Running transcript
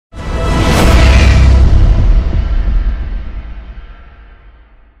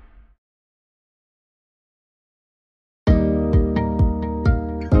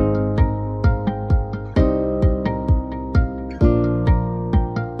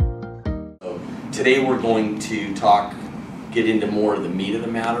today we're going to get into more of the meat of the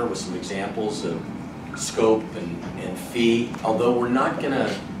matter with some examples of scope and fee, although we're not going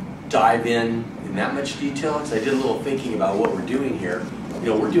to dive in that much detail, because I did a little thinking about what we're doing here. You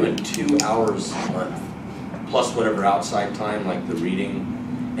know, we're doing 2 hours a month, plus whatever outside time, like the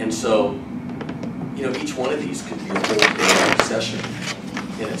reading. And so, you know, each one of these could be a whole day session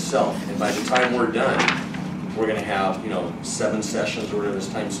in itself. And by the time we're done, we're going to have, you know, 7 sessions or whatever is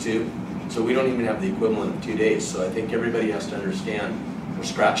times 2. So we don't even have the equivalent of 2 days. So I think everybody has to understand we're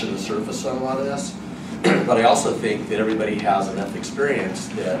scratching the surface on a lot of this. But I also think that everybody has enough experience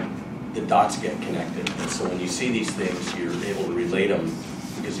that the dots get connected. And so when you see these things, you're able to relate them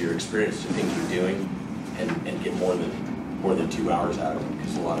because of your experience to things you're doing and get more than 2 hours out of them,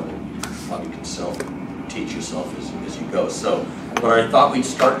 because a lot of it you probably can self-teach yourself as you go. So what I thought we'd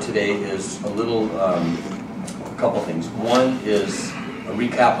start today is a couple things. One is a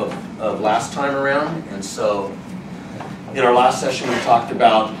recap of last time around. And so in our last session we talked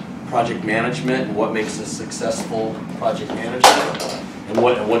about project management and what makes a successful project manager, and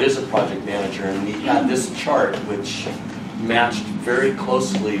what is a project manager. And we had this chart which matched very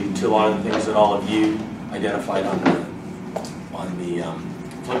closely to a lot of the things that all of you identified on the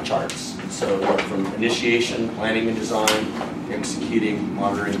flip charts. So from initiation, planning and design, executing,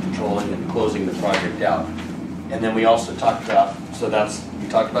 monitoring, controlling, and closing the project out. And then we also talked about, we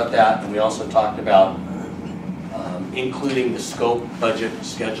talked about that, and we also talked about including the scope, budget,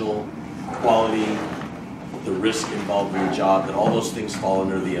 schedule, quality, the risk involved in the job, that all those things fall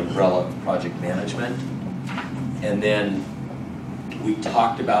under the umbrella of project management. And then we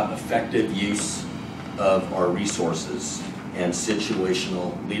talked about effective use of our resources and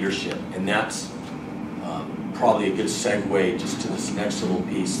situational leadership. And that's probably a good segue just to this next little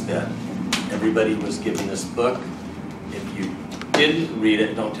piece that everybody was given this book. If you didn't read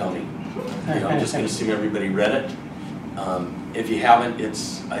it, don't tell me. You know, I'm just going to assume everybody read it. If you haven't,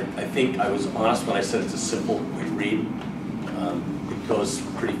 I think I was honest when I said it's a simple, quick read. It goes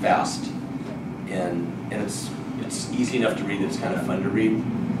pretty fast, and it's easy enough to read that it's kind of fun to read.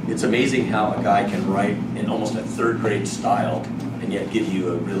 It's amazing how a guy can write in almost a third grade style and yet give you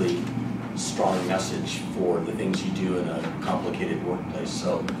a really strong message for the things you do in a complicated workplace.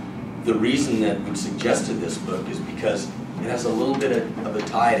 So the reason that we suggested this book is because it has a little bit of a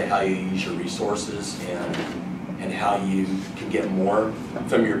tie to how you use your resources and how you can get more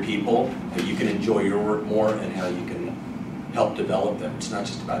from your people, how you can enjoy your work more, and how you can help develop them. It's not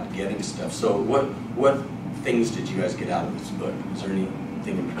just about getting stuff. So what things did you guys get out of this book? Is there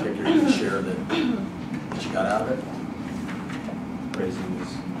anything in particular you can share that you got out of it?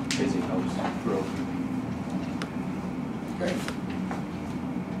 Praising helps grow. Okay.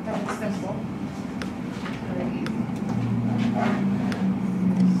 That was simple. Very easy.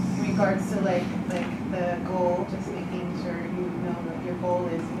 In regards to like the goal, just making sure you know what your goal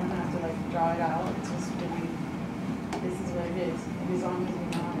is. You don't have to like draw it out. It's just really, this is what it is. And as long as you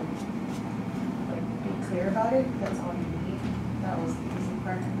know how to like be clear about it, that's all you need. That was the easy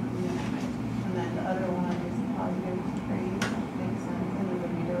part. And then the other one is positive praise, things, and then the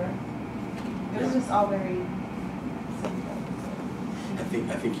redirect. It was just all very simple.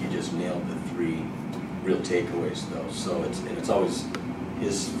 I think you just nailed the 3 real takeaways though. So it's always,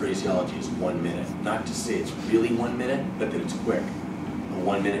 his phraseology is 1 minute. Not to say it's really 1 minute, but that it's quick. A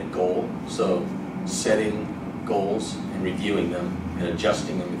 1 minute goal. So setting goals and reviewing them and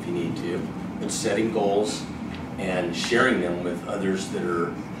adjusting them if you need to. But setting goals and sharing them with others that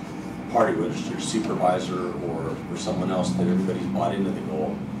are party, whether it's your supervisor or someone else, that everybody's bought into the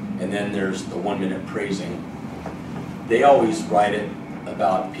goal. And then there's the 1 minute praising. They always write it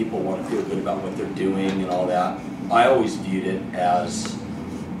about people want to feel good about what they're doing and all that. I always viewed it as,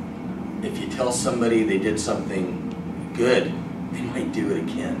 if you tell somebody they did something good, they might do it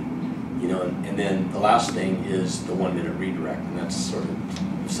again. You know, and then the last thing is the 1 minute redirect, and that's sort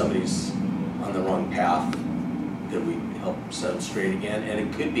of if somebody's on the wrong path, that we help set them straight again. And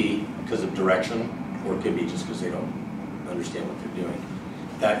it could be because of direction, or it could be just because they don't understand what they're doing.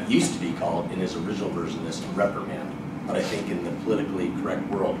 That used to be called, in his original version, this reprimand. But I think in the politically correct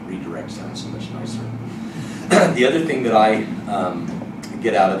world, redirect sounds so much nicer. The other thing that I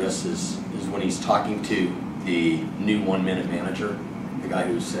get out of this is when he's talking to the new 1 minute manager, the guy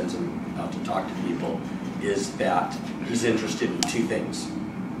who sends him out to talk to people, is that he's interested in 2 things.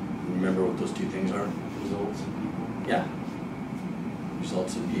 Remember what those 2 things are? Results. Yeah.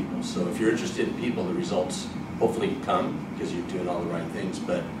 Results in people. So if you're interested in people, the results hopefully come because you're doing all the right things.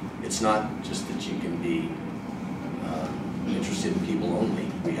 But it's not just that you can be interested in people only.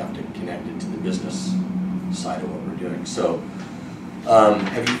 We have to connect it to the business side of what we're doing. So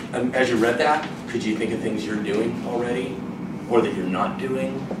Have you, as you read that, could you think of things you're doing already, or that you're not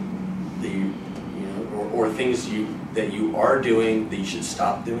doing, that you know, or things that you are doing that you should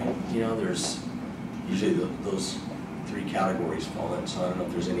stop doing? You know, there's usually those three categories fall in. So I don't know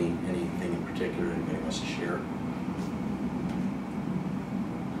if there's anything in particular anybody wants to share.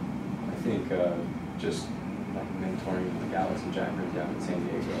 I think just like mentoring like Alex and Jack down in San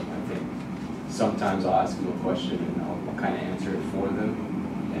Diego. I think sometimes I'll ask them a question and I'll kind of answer it for them.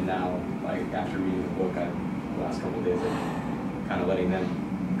 And now, like after reading the book, the last couple of days, I'm kind of letting them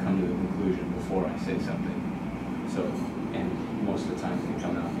come to the conclusion before I say something. So, and most of the time they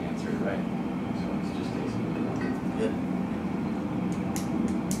come out and answer it right. So it's just basically Good.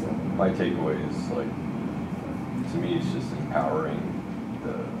 My takeaway is like, to me, it's just empowering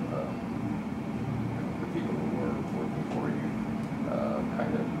the people who are working for you,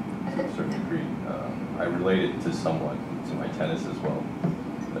 kind of to a certain degree. I relate it to somewhat to my tennis as well,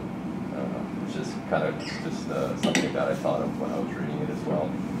 but it's just kind of something that I thought of when I was reading it as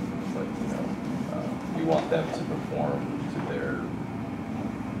well. It's like, you know, you want them to perform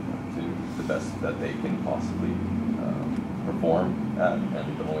to the best that they can possibly perform at,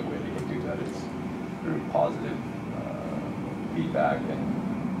 and the only way they can do that is through positive feedback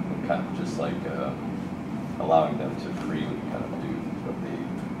and kind of just like allowing them to freely kind of do what they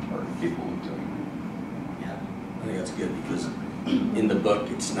are capable of doing. Yeah, I think that's good because in the book,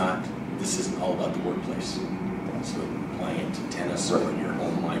 this isn't all about the workplace. So applying it to tennis or in your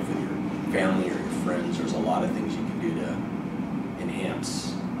home life with your family or your friends, there's a lot of things you can do to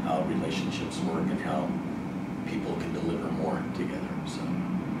enhance how relationships work and how people can deliver more together. So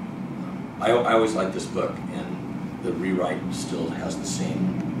I always like this book, and the rewrite still has the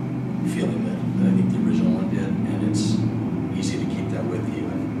same feeling that I think the original one did, and it's easy to keep that with you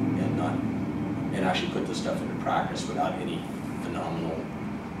and actually put this stuff into practice without any phenomenal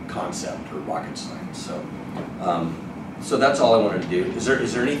concept or rocket science. So that's all I wanted to do. Is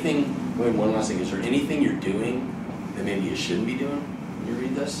there anything? Wait, one last thing. Is there anything you're doing that maybe you shouldn't be doing when you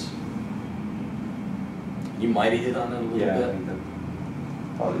read this? You might have hit on it a little I bit. think that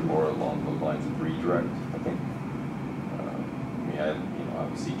Probably more along the lines of redirect. I think. I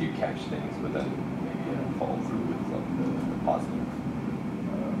obviously do catch things, but then maybe follow through with like the positive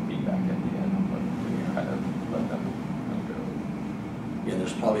feedback at the end, but kind of let them go. Yeah,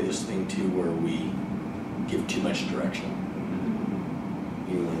 there's probably this thing too where we give too much direction.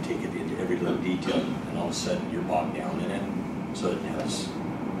 You want to take it into every little detail, and all of a sudden you're bogged down in it. So it has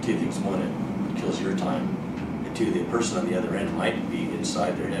two things. One, it kills your time. And two, the person on the other end might be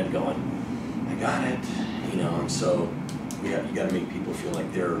inside their head going, I got it, and so you got to make people feel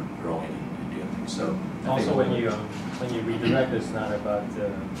like they're growing and doing things. So also when you redirect, it's not about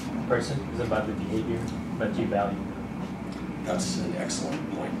the person, it's about the behavior, but you value them. that's an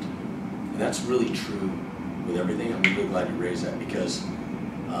excellent point. And that's really true with everything. I'm really glad you raised that because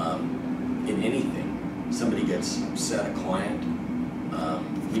in anything, somebody gets upset, a client,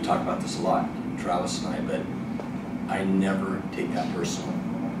 we talk about this a lot, Travis and I, but I never take that personal.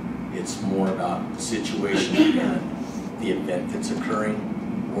 It's more about the situation and the event that's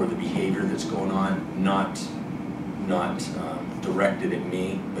occurring or the behavior that's going on, not directed at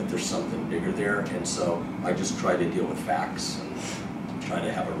me, but there's something bigger there. And so I just try to deal with facts and try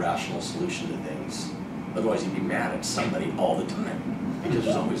to have a rational solution to things. Otherwise you'd be mad at somebody all the time because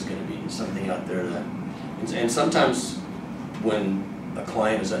there's always going to be something out there that, and sometimes when a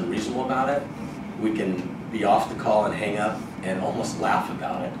client is unreasonable about it, we can be off the call and hang up and almost laugh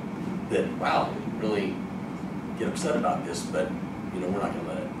about it. That, wow, really get upset about this, but we're not going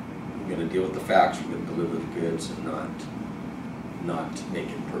to let it. We're going to deal with the facts. We're going to deliver the goods and not make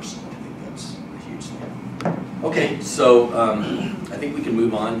it personal. I think that's a huge thing. Okay, so I think we can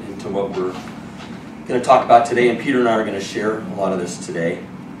move on into what we're going to talk about today, and Peter and I are going to share a lot of this today.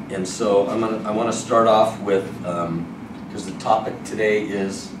 And so I want to start off with because the topic today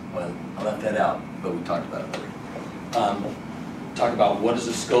is, well, I left that out, but we talked about it already. Talk about what is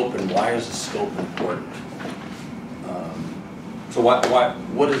the scope and why is the scope important. So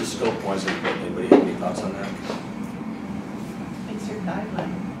what is the scope and why is it important? Anybody have any thoughts on that? It's your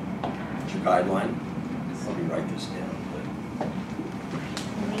guideline. It's your guideline? Let me write this down. It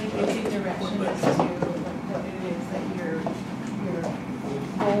really gives you direction as to what it is that your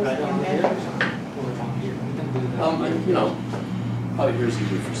goals and measures on. Probably here's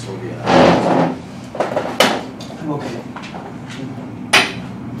easier for Sylvia. I'm okay.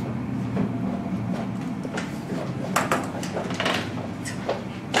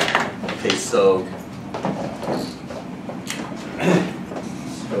 Okay, so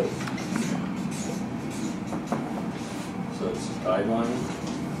it's a guideline. line.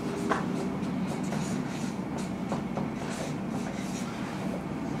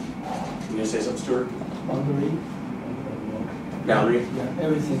 You gonna say something, Stuart? Boundary. Boundary? Yeah,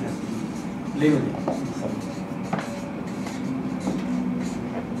 everything has to be limited in some way.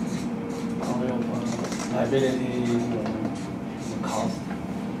 Liability, the cost.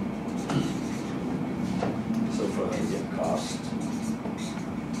 So for the cost.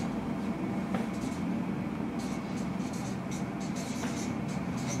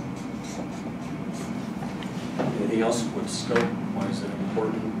 Anything else with scope? Why is it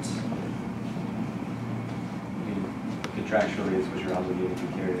important? I mean, contractually, it's what you're obligated to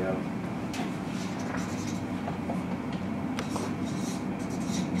carry out.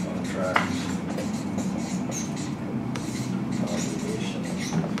 Contract. Obligation.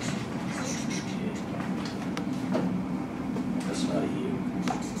 That's not a U.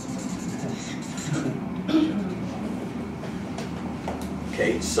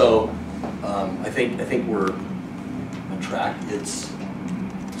 Okay, so I think we're on track. It's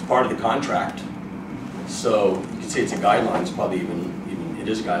part of the contract. So you could say it's a guideline. It's probably even it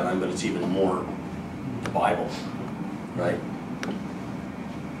is a guideline, but it's even more the Bible, right?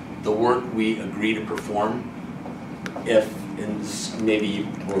 The work we agree to perform. And maybe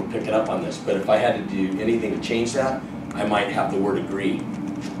we'll pick it up on this, but if I had to do anything to change that, I might have the word agree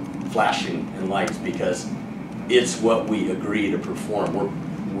flashing in lights because it's what we agree to perform.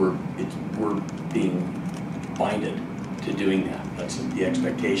 We're being binded to doing that. That's the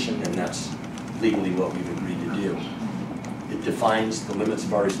expectation, and that's legally what we've agreed to do. It defines the limits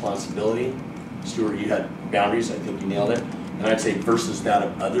of our responsibility. Stuart, you had boundaries, I think you nailed it. And I'd say versus that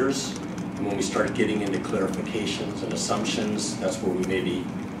of others. And when we start getting into clarifications and assumptions, that's where we maybe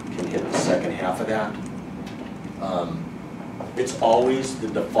can hit the second half of that. It's always the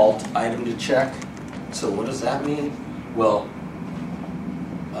default item to check. So what does that mean? Well,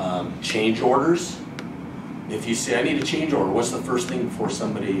 change orders. If you say, I need a change order, what's the first thing before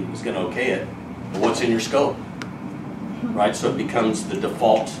somebody is going to okay it? Well, what's in your scope? Right? So it becomes the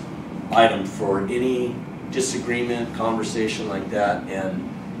default item for any disagreement, conversation like that. And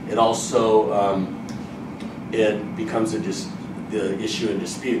it also, it becomes the issue in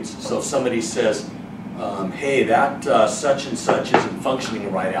disputes. So if somebody says, hey, that such and such isn't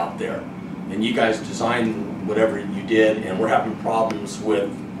functioning right out there, and you guys designed whatever you did, and we're having problems with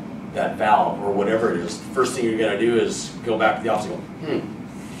that valve or whatever it is, the first thing you're going to do is go back to the office and go,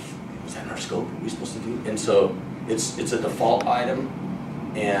 was that in our scope? Are we supposed to do? And so it's a default item,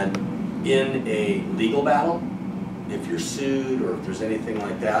 and in a legal battle, if you're sued or if there's anything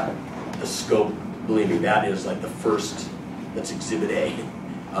like that, the scope, believe me, that is like the first, that's Exhibit A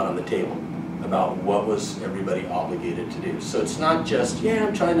out on the table about what was everybody obligated to do. So it's not just, yeah,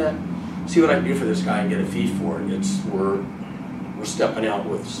 I'm trying to see what I can do for this guy and get a fee for it. It's we're stepping out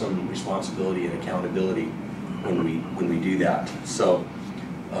with some responsibility and accountability when we do that. So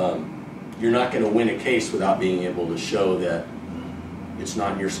you're not going to win a case without being able to show that it's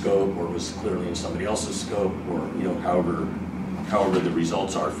not in your scope or was clearly in somebody else's scope, or however the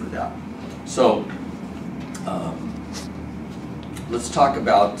results are for that. So let's talk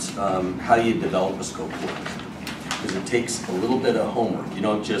about how do you develop a scope of work, because it takes a little bit of homework. You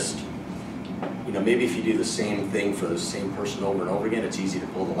don't just, maybe if you do the same thing for the same person over and over again, it's easy to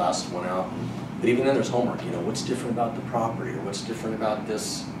pull the last one out. But even then, there's homework. What's different about the property, or what's different about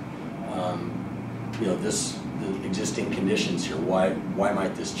this, the existing conditions here. Why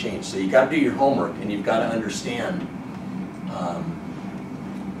might this change? So you got to do your homework, and you've got to understand.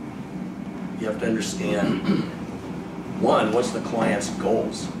 You have to understand, one, what's the client's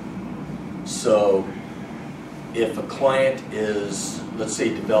goals. So if a client is, let's say,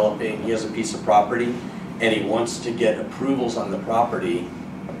 developing, he has a piece of property, and he wants to get approvals on the property,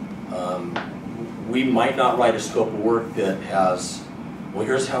 we might not write a scope of work that has, well,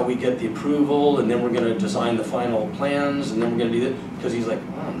 here's how we get the approval, and then we're going to design the final plans, and then we're going to do that, because he's like,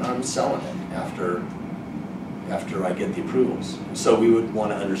 oh, I'm selling it after I get the approvals. So we would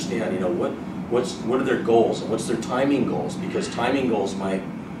want to understand, what are their goals, and what's their timing goals, because timing goals might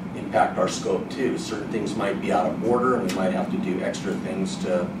impact our scope too. Certain things might be out of order, and we might have to do extra things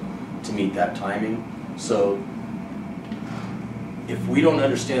to meet that timing. So if we don't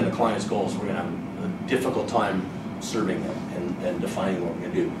understand the client's goals, we're going to have a difficult time serving them and defining what we're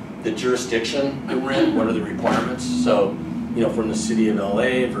going to do. The jurisdiction that we're in, what are the requirements? So, from the city of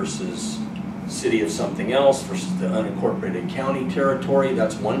LA versus city of something else versus the unincorporated county territory,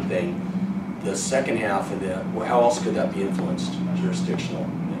 that's one thing. The second half of that, well, how else could that be influenced? Jurisdictional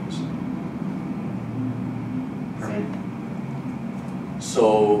things.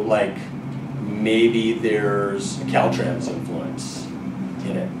 So, like, maybe there's a Caltrans influence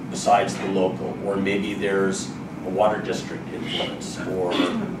besides the local, or maybe there's a water district influence or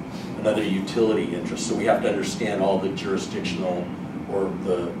another utility interest. So we have to understand all the jurisdictional or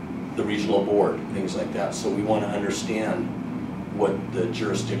the regional board, things like that. So we want to understand what the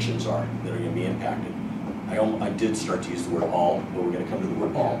jurisdictions are that are going to be impacted. I did start to use the word all, but we're going to come to the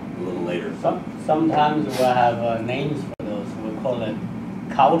word all a little later. Sometimes we have names for those. We call it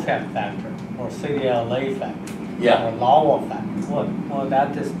Caltrans factor or CDLA factor Yeah. or Lowell factor. What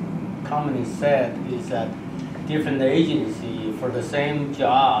that is commonly said is that different agency for the same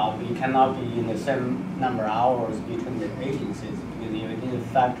job, you cannot be in the same number of hours between the agencies because you need to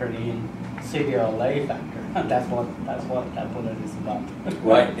factor in CDLA factor. That's what that bullet is about.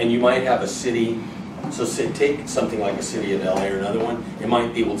 Right, and you might have a city, so take something like a city of LA or another one, it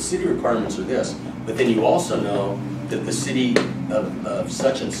might be, well, city requirements are this, but then you also know that the city of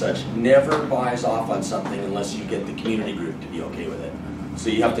such and such never buys off on something unless you get the community group to be okay with it. So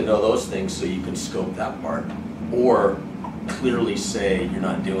you have to know those things so you can scope that part, or clearly say you're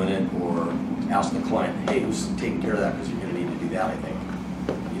not doing it, or ask the client, hey, who's taking care of that, because you're gonna need to do that, I think,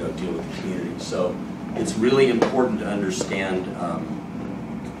 deal with the community. So it's really important to understand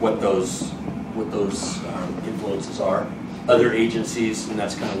what those influences are. Other agencies, and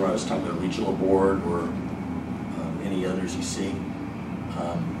that's kind of where I was talking about, regional board or any others you see.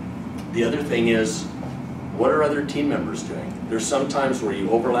 The other thing is, what are other team members doing? There's some times where you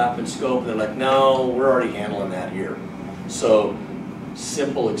overlap in scope and they're like, no, we're already handling that here. So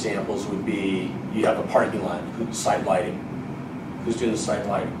simple examples would be, you have a parking lot, site lighting. Who's doing the site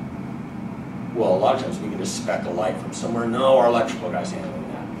lighting? Well, a lot of times we can just spec a light from somewhere. No, our electrical guy's handling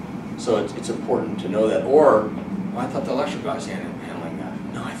that. So it's important to know that. Or, I thought the electrical guy's handling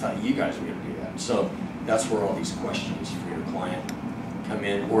that. No, I thought you guys were going to do that. So that's where all these questions for your client come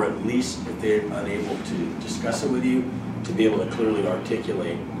in, or at least if they're unable to discuss it with you, to be able to clearly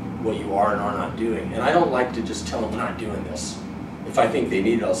articulate what you are and are not doing. And I don't like to just tell them we're not doing this. If I think they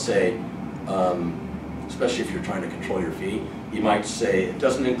need it, I'll say, especially if you're trying to control your fee, you might say it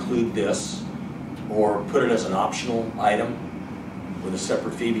doesn't include this, or put it as an optional item with a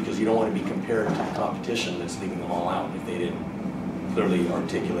separate fee, because you don't want to be compared to the competition that's leaving them all out if they didn't clearly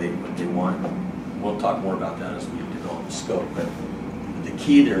articulate what they want. We'll talk more about that as we develop the scope, but the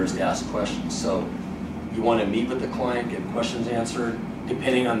key there is to ask questions. So you want to meet with the client, get questions answered.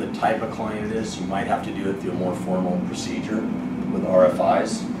 Depending on the type of client it is, you might have to do it through a more formal procedure with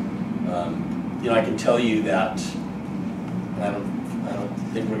RFIs. I can tell you that, I don't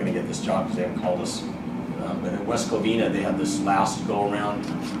think we're going to get this job because they haven't called us, but at West Covina, they had this last go-around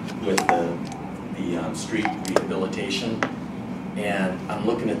with the street rehabilitation, and I'm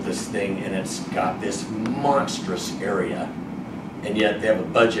looking at this thing, and it's got this monstrous area, and yet they have a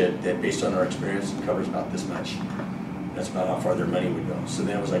budget that, based on our experience, covers about this much. That's about how far their money would go. So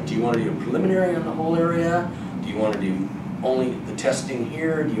then I was like, do you want to do a preliminary on the whole area? Do you want to do only the testing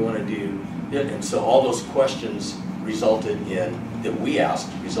here? Do you want to do it? And so all those questions resulted in, that we asked,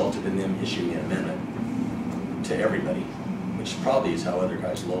 resulted in them issuing an amendment to everybody, which probably is how other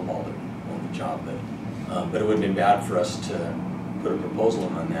guys lowballed it on the job. But it would have been bad for us to put a proposal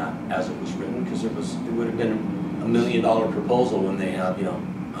on that as it was written, because it would have been $1 million proposal when they have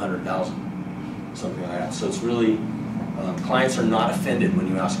 100,000, something like that. So it's really, clients are not offended when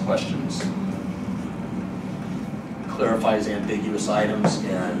you ask questions. Clarifies ambiguous items,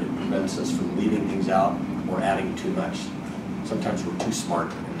 and it prevents us from leaving things out or adding too much. Sometimes we're too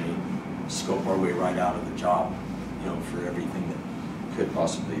smart and we scope our way right out of the job, for everything that could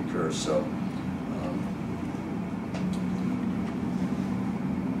possibly occur. So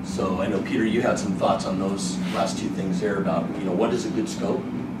I know, Peter, you had some thoughts on those last two things there about, what is a good scope?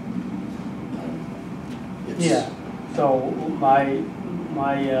 Yeah. So my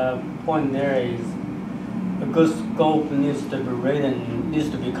point there is, a good scope needs to be written, needs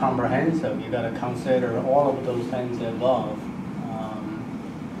to be comprehensive. You got to consider all of those things above,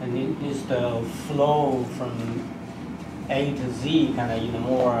 and it needs to flow from A to Z, kind of in a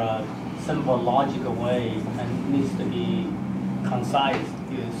more simple, logical way, and needs to be concise.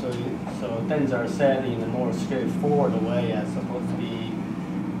 So things are said in a more straightforward way, as opposed to be,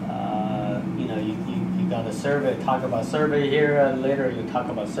 you got a survey, talk about survey here, and later you talk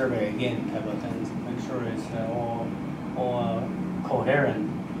about survey again, type of things. Make sure it's all coherent.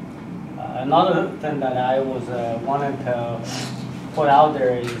 Another thing that I was wanted to put out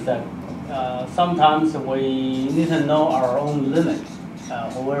there is that sometimes we need to know our own limit.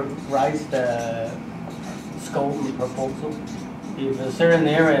 Whoever writes the scope proposal, if a certain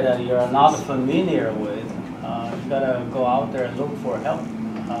area that you're not familiar with, you gotta go out there and look for help.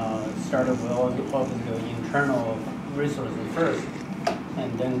 Start with all the internal resources first,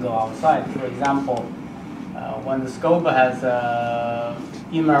 and then go outside. For example, when the scope has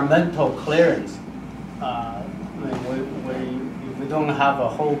environmental clearance, I mean, if we don't have a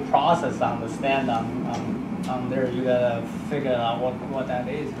whole process to understand on there, you gotta figure out what that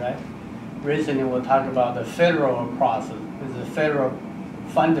is, right? Recently, we talked about the federal process. It's a federal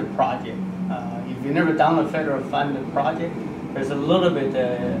funded project. If you've never done a federal funded project, there's a little bit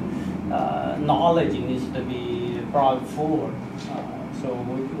knowledge needs to be brought forward. So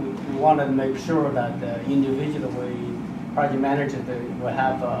we want to make sure that the individual project managers will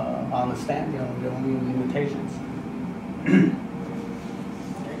have understanding of their own limitations.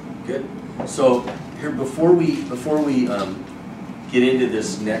 Good. So here, before we get into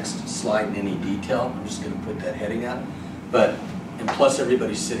this next slide in any detail, I'm just going to put that heading out. But, and plus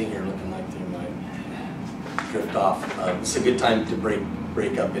everybody's sitting here looking like they might drift off. It's a good time to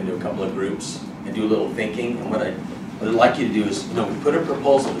break up into a couple of groups and do a little thinking. And what I'd like you to do is, we put a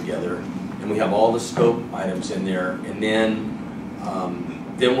proposal together and we have all the scope items in there, and then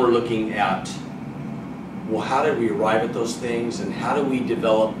we're looking at, well, how did we arrive at those things, and how do we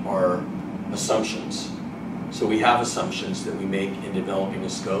develop our assumptions? So we have assumptions that we make in developing a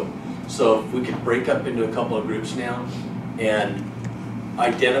scope. So if we could break up into a couple of groups now and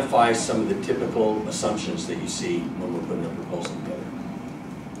identify some of the typical assumptions that you see when we're putting a proposal together.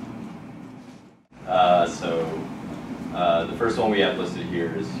 The first one we have listed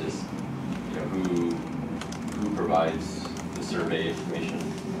here is just who provides the survey information.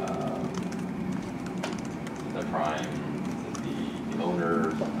 The prime, the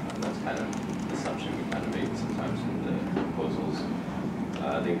owner. That's kind of the assumption we kind of make sometimes in the proposals.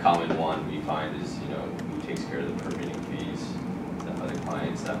 The common one we find is who takes care of the permitting fees. Is that by the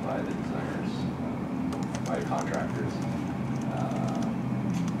clients, that by the designers, by contractors.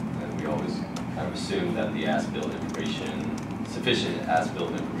 And we always kind of assume that the as-built information, sufficient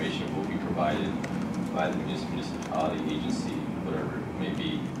as-built information, will be provided by the municipality, agency, whatever it may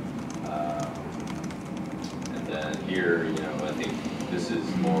be. And then here, I think this is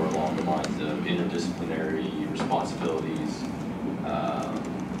more along the lines of interdisciplinary responsibilities,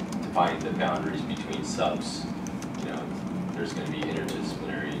 define the boundaries between subs. There's going to be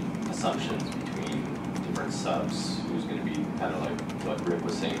interdisciplinary assumptions between different subs. Who's going to be kind of like what Rick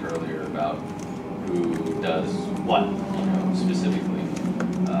was saying earlier about who does what, specifically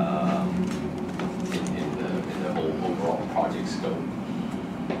in the whole overall project scope.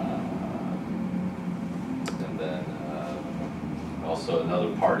 And then also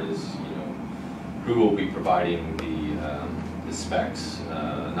another part is who will be providing the specs,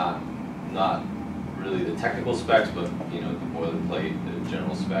 not really the technical specs, but the boilerplate, the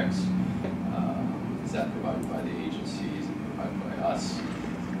general specs. Is that provided by the agency? Is it provided by us?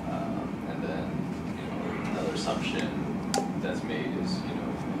 And then another assumption that's made is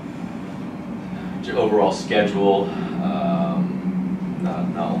overall schedule,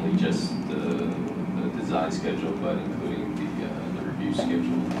 not only just the design schedule, but including the review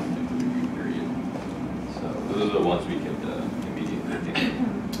schedule, the review period. So those are the ones we could immediately think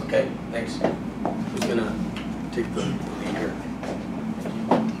of. Okay, thanks. Who's gonna take the lead here?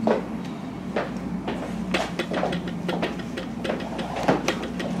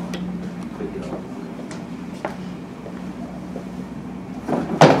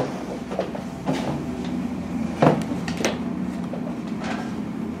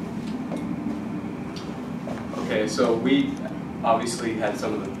 Okay, so we obviously had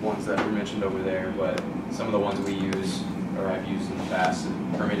some of the ones that were mentioned over there, but some of the ones we use or I've used in the past,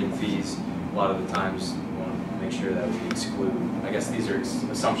 permitting fees. A lot of the times we want to make sure that we exclude, I guess these are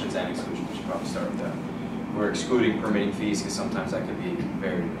assumptions and exclusions, we should probably start with that. We're excluding permitting fees because sometimes that could be it could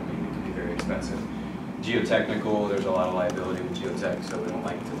be very expensive. Geotechnical, there's a lot of liability with geotech, so we don't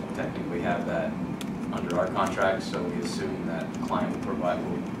like to technically have that under our contract, so we assume that the client will provide,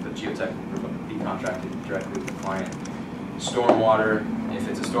 the geotech will be contracted directly with the client. Stormwater, if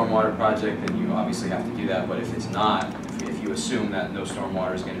it's a stormwater project, then you obviously have to do that, but if it's not, if you assume that no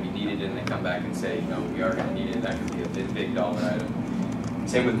stormwater is going to be needed and they come back and say, we are going to need it, that could be a big dollar item.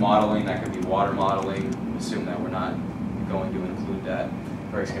 Same with modeling, that could be water modeling, assume that we're not going to include that,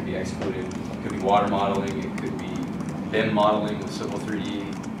 or it's going to be excluded. It could be water modeling, it could be BIM modeling with Civil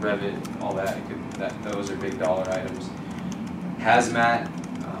 3D, Revit, all that. Those are big dollar items. Hazmat,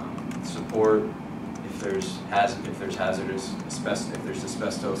 support, if there's hazardous asbestos, if there's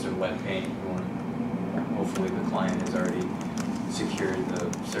asbestos or lead paint, hopefully the client has already secured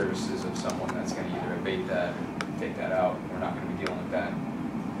the services of someone that's going to either abate that or take that out. We're not going to be dealing with that.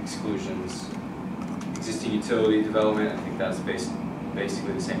 Exclusions, existing utility development, I think that's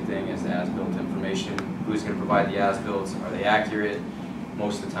basically the same thing as the as-built information. Who's going to provide the as-builts? Are they accurate?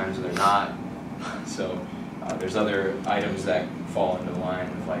 most of the times they're not. So there's other items that fall into line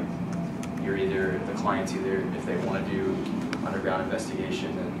with like the client's either, if they want to do underground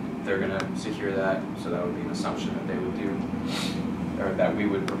investigation, then they're going to secure that. So that would be an assumption that they would do, or that we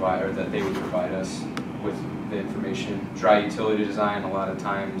would provide, or that they would provide us with the information. Dry utility design, a lot of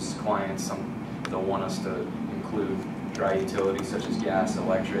times clients, they'll want us to include dry utilities such as gas,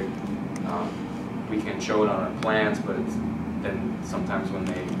 electric. We can show it on our plans, but then sometimes when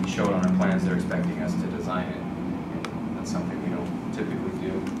they show it on our plans, they're expecting us to design it. And that's something we don't typically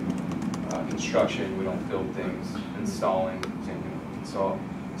do. Construction, we don't build things. Installing, same thing. Install.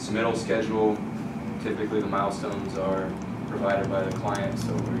 Submittal schedule, typically the milestones are provided by the client,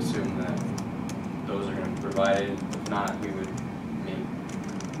 so we assume that those are going to be provided. If not, we would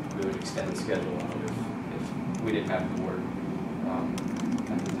extend the schedule out if we didn't have the work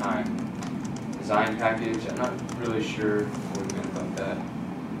at the time. Design package, I'm not really sure what we're going to about that.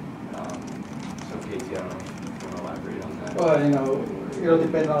 So Katie, I don't know if you want to elaborate on that. Well,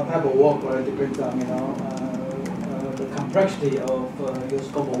 depends on the type of work, right? Depends on, the complexity of your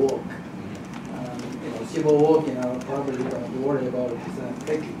scope of work. Civil work, probably you don't worry about the design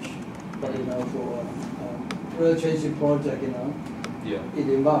package. But, for real changing project, Yeah. it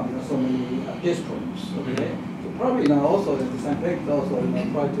involves, so many disciplines, okay? So probably, also the design package also,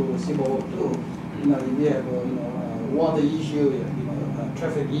 apply to civil work too. If you have, water issue,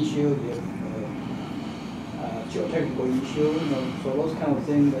 traffic issue, you have geotechnical issue, so those kind of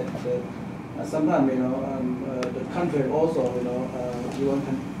things that sometimes, the contract also,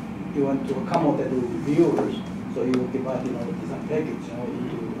 you want to accommodate the reviewers, so you divide, the design package,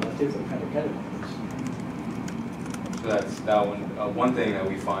 into different kind of categories. So that's that one. One thing that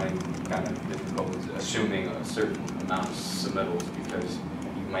we find kind of difficult is assuming a certain amount of submittals, because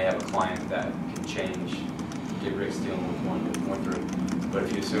you might have a client that can change, get Rick's dealing with one group. But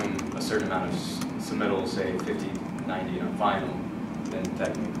if you assume a certain amount of submittals, say 50, 90 on final, then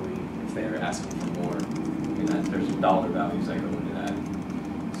technically, if they're asking for more, there's dollar values that go into that.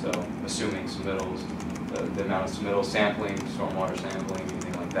 So assuming submittals, the amount of submittals, sampling, stormwater sampling,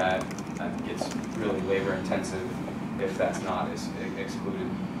 anything like that, that gets really labor intensive if that's not excluded.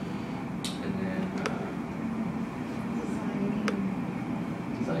 And then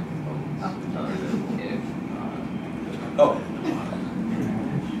Design components.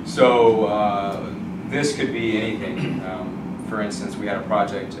 So this could be anything. For instance, we had a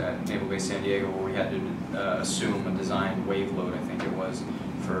project at Naval Base San Diego where we had to assume a design wave load, I think it was,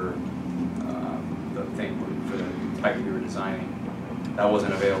 for for the pipe we were designing. That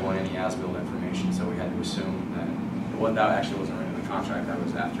wasn't available in any as-built information, so we had to assume that. Well, that actually wasn't written in the contract. That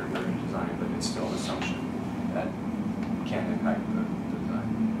was after we were in design, but it's still an assumption that can impact the design.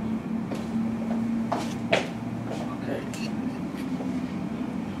 Okay.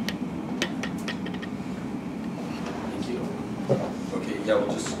 Thank you. Okay, yeah,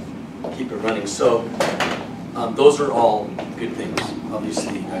 we'll just keep it running. So those are all good things.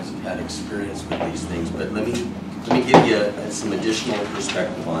 Obviously, you guys have had experience with these things, but let me give you some additional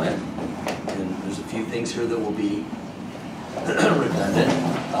perspective on it. And there's a few things here that will be redundant.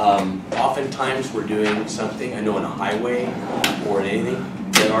 Oftentimes we're doing something, I know in a highway or in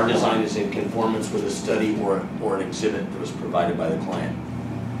anything, that our design is in conformance with a study or an exhibit that was provided by the client.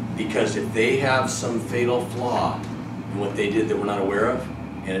 Because if they have some fatal flaw in what they did that we're not aware of,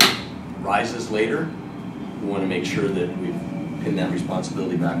 and it rises later, we want to make sure that we've pinned that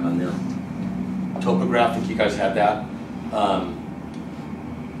responsibility back on them. Topographic, you guys have that.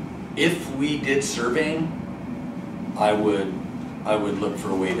 If we did surveying, I would look for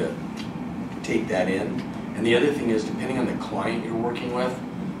a way to take that in. And the other thing is, depending on the client you're working with,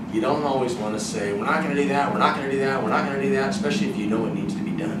 you don't always want to say, we're not going to do that, we're not going to do that, we're not going to do that, especially if you know it needs to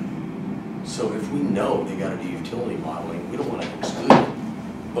be done. So if we know they got to do utility modeling, we don't want to exclude it.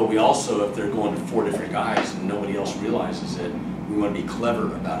 But we also, if they're going to 4 different guys and nobody else realizes it, we want to be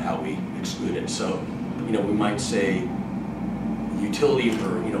clever about how we exclude it. So, we might say utility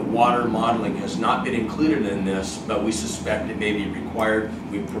or water modeling has not been included in this, but we suspect it may be required.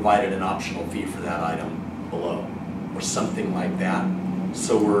 We've provided an optional fee for that item below, or something like that.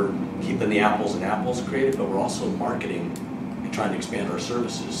 So we're keeping the apples and apples creative, but we're also marketing and trying to expand our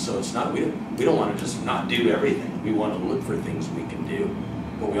services. So it's not, we don't want to just not do everything. We want to look for things we can do,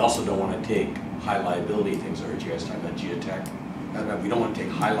 but we also don't want to take high liability things. I heard you guys talking about geotech. We don't want to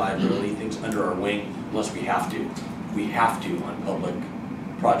take high liability things under our wing unless we have to. We have to on public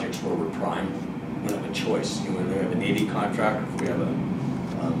projects where we're prime. We don't have a choice. When we have a Navy contract, if we have a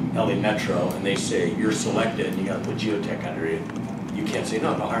LA Metro and they say you're selected and you got to put geotech under it, you can't say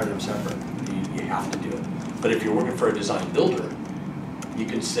no, I'll hire them separate. You have to do it. But if you're working for a design builder, you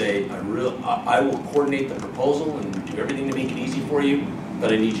can say, I will coordinate the proposal and do everything to make it easy for you,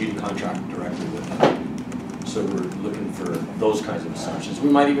 but I need you to contract directly with them. So we're looking for those kinds of assumptions. We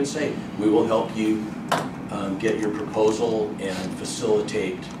might even say, we will help you get your proposal and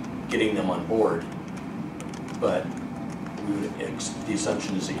facilitate getting them on board, but the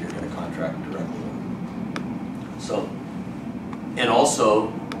assumption is that you're going to contract directly with them. So, and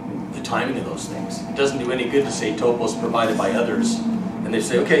also the timing of those things. It doesn't do any good to say topos provided by others, and they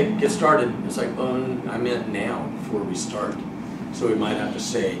say, okay, get started. It's like, oh, I meant now, before we start. So we might have to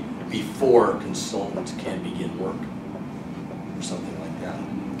say, before consultants can begin work, or something like that.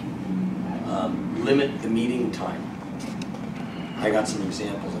 Limit the meeting time. I got some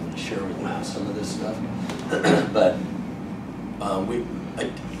examples I'm going to share with you on some of this stuff. But we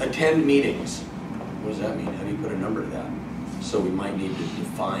attend meetings. What does that mean? How do you put a number to that? So we might need to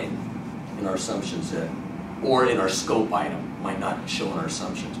define in our assumptions that, or in our scope item, might not show in our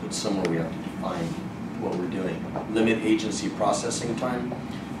assumptions, but somewhere we have to define what we're doing. Limit agency processing time.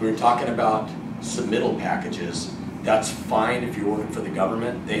 We were talking about submittal packages. That's fine if you're working for the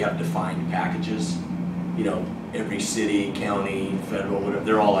government. They have defined packages. You know, every city, county, federal, whatever,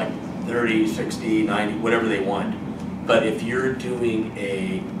 they're all like 30, 60, 90, whatever they want. But if you're doing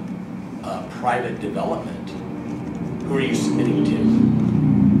a private development, who are you submitting to?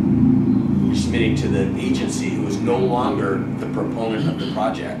 You're submitting to the agency who is no longer the proponent of the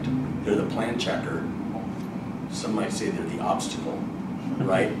project. They're the plan checker. Some might say they're the obstacle,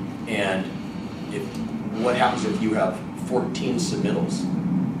 right? And what happens if you have 14 submittals?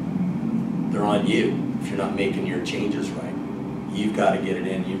 They're on you if you're not making your changes right. You've got to get it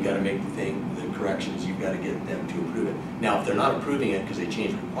in. You've got to make the corrections. You've got to get them to approve it. Now, if they're not approving it because they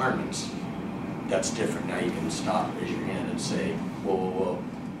changed requirements, that's different. Now you can stop, raise your hand, and say, whoa, whoa, whoa.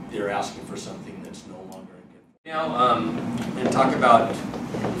 They're asking for something that's no longer good. Now, I'm going to talk about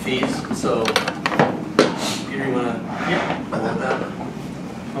fees. So, Peter, you want to hold that?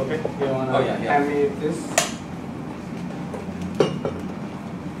 Okay, you want to hand me this?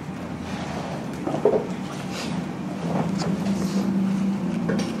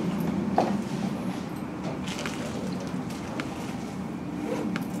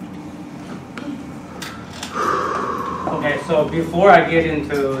 Okay, so before I get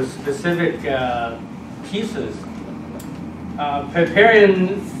into specific pieces,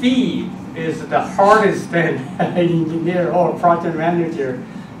 preparing fee is the hardest thing an engineer or project manager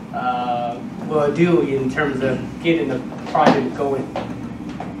will do in terms of getting the project going.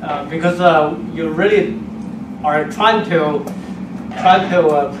 Because you really are trying to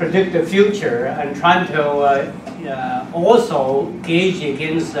predict the future and trying to also gauge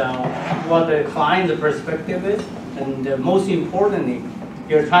against what the client's perspective is. And most importantly,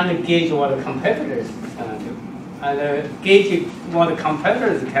 you're trying to gauge what the competitors can do. And gauging what the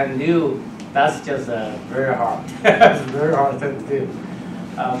competitors can do, that's just very hard. It's a very hard thing to do.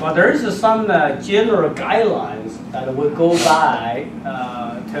 But there is some general guidelines that we go by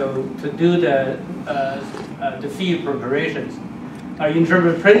to do the fee preparations. In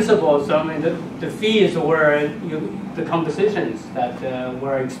terms of principles, I mean, the fees were the compositions that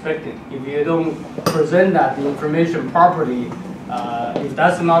were expected. If you don't present that information properly, if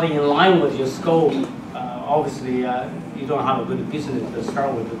that's not in line with your scope, obviously you don't have a good business to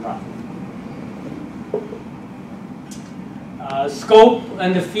start with the project. Scope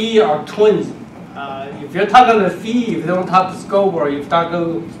and the fee are twins. If you're talking the fee, if you don't talk the scope, or if you talk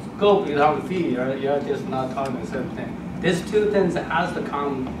the scope, you talk the fee, you're just not talking the same thing. These two things has to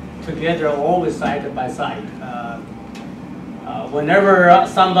come together always side by side. Whenever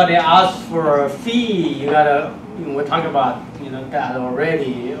somebody asks for a fee, you gotta, we talk about that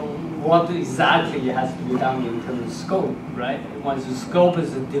already. What exactly has to be done in terms of scope, right? Once the scope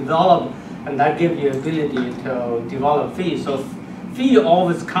is developed, and that gives you ability to develop fee. So fee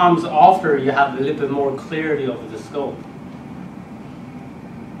always comes after you have a little bit more clarity of the scope.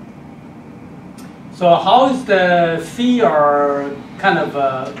 So how is the fee are kind of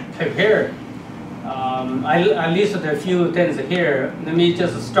prepared? I listed a few things here. Let me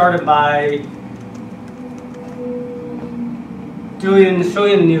just start by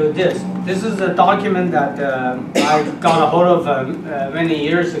showing you this. This is a document that I got a hold of many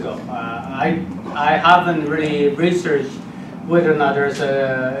years ago. I haven't really researched whether or not there's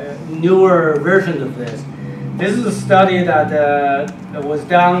a newer version of this. This is a study that was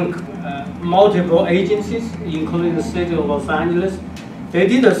done multiple agencies, including the city of Los Angeles. They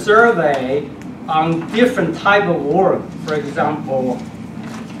did a survey on different type of work. For example,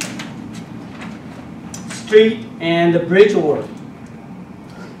 street and bridge work.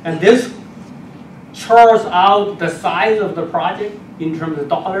 And this charts out the size of the project in terms of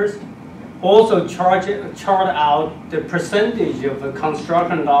dollars. Also chart out the percentage of the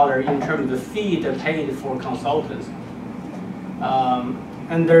construction dollar in terms of the fee they paid for consultants.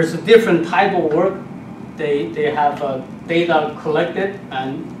 And there's a different type of work. They have data collected,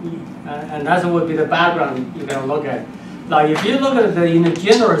 and that would be the background you can look at. Now, if you look at it in a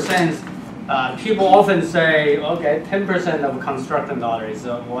general sense, people often say, okay, 10% of construction dollar is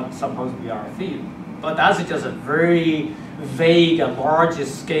what's supposed to be our fee. But that's just a very vague, large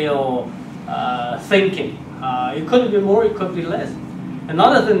scale thinking. It could be more, it could be less.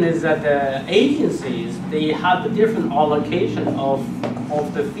 Another thing is that the agencies, they have a different allocation of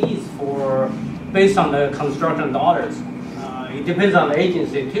the fees based on the construction dollars. It depends on the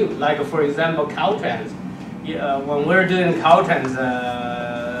agency too. Like for example, Caltrans. When we're doing Caltrans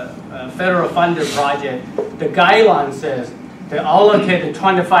federal funded project, the guideline says they allocate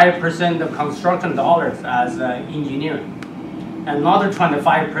 25% of construction dollars as engineering, another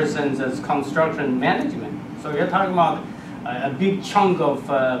 25% as construction management. So you're talking about a big chunk of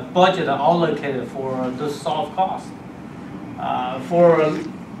budget allocated for those soft costs. For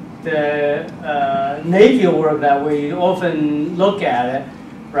the Navy work that we often look at,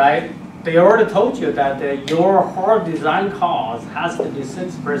 right? They already told you that your hard design cost has to be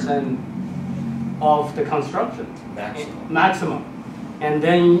 6% of the construction maximum. And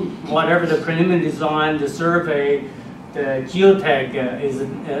then whatever the preliminary design, the survey, the geotech is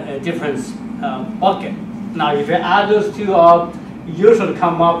a different bucket. Now, if you add those two up, you usually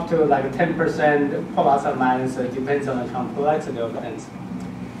come up to like 10% plus or minus. It depends on the complexity of things.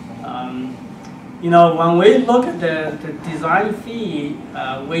 You know, when we look at the design fee,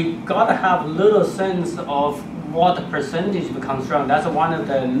 we gotta have a little sense of what the percentage of construction. That's one of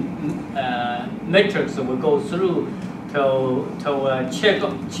the metrics that we go through to check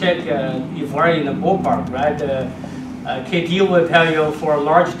if we're in the ballpark, right? KT will tell you for a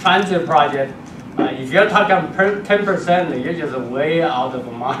large transit project, if you're talking 10%, you're just way out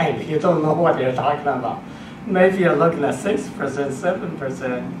of mind. You don't know what you're talking about. Maybe you're looking at 6%,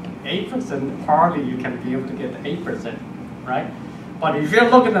 7%. 8%, hardly you can be able to get 8%, right? But if you're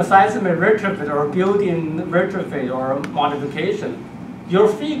looking at seismic retrofit or building retrofit or modification, your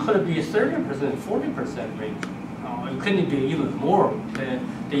fee could be 30%, 40% range. It couldn't be even more.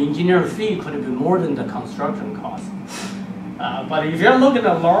 The engineer fee could be more than the construction cost. But if you're looking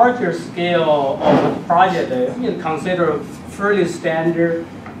at a larger scale of a project, you consider fairly standard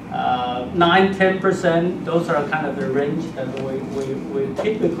 9–10%. Those are kind of the range that we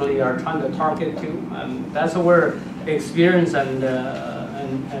typically are trying to target to, and that's where experience and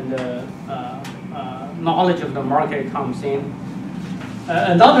knowledge of the market comes in.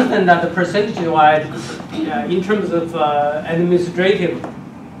 Another thing that the percentage-wise, in terms of administrative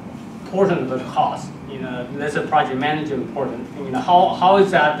portion of the cost, you know, let's say project management portion, you know, how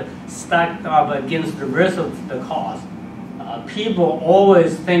is that stacked up against the rest of the cost? People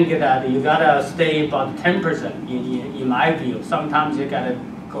always think that you gotta stay about 10%. In my view, sometimes you gotta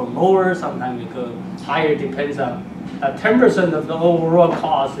go lower, sometimes you go higher. Depends on 10% of the overall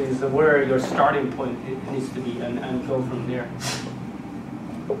cost is where your starting point needs to be, and go from there.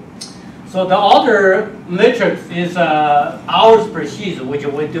 So the other metric is hours per sheet, which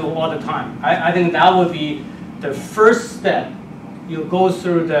we do all the time. I think that would be the first step. You go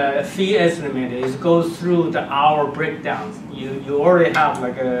through the fee estimate. It goes through the hour breakdowns. You already have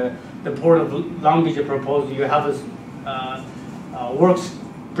like the Port of Long Beach proposal. You have this works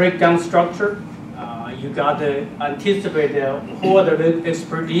breakdown structure. You got to anticipate who are the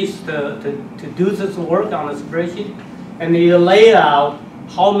expertise to do this work on a spreadsheet, and you lay out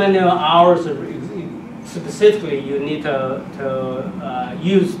how many hours specifically you need to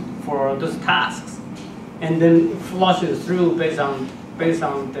use for those tasks, and then flush it through based on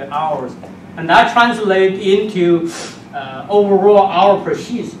the hours, and that translates into overall hour per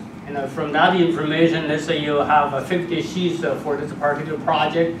sheet. And from that information, let's say you have 50 sheets for this particular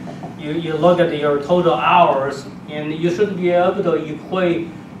project. You look at your total hours, and you should be able to equate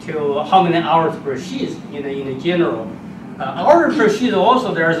to how many hours per sheet in general. Hours per sheet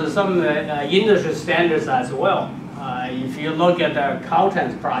also, there's some industry standards as well. If you look at the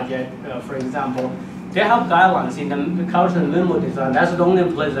Caltrans project, for example, they have guidelines in the Caltrans memo design. That's the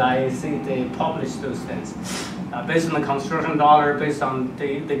only place I see they publish those things. Based on the construction dollar, based on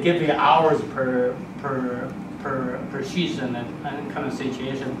they give you hours per sheet and kind of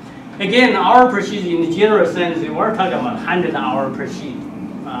situation. Again, hour per sheet in the general sense, we're talking about 100 hours per sheet.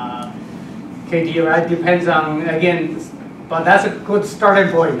 KD, right? Depends on, again, but that's a good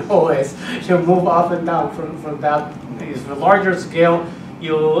starting point always. You move up and down from that. It's the larger scale,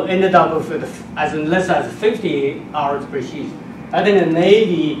 you ended up with as less as 50 hours per sheet. I think the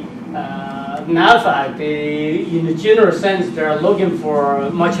Navy, NAVFAC, in the general sense, they're looking for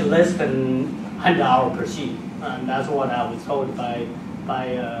much less than 100 hours per sheet. And that's what I was told by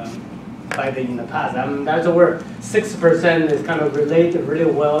in the past. That's where 6% is kind of related really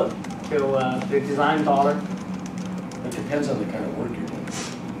well to the design dollar. It depends on the kind of work you're doing.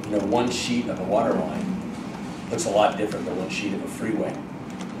 You know, one sheet of a water line looks a lot different than one sheet of a freeway.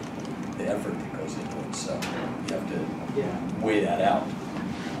 The effort that goes into it, so you have to weigh that out.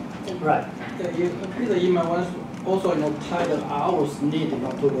 Right. Peter, you might want to also tie the hours needed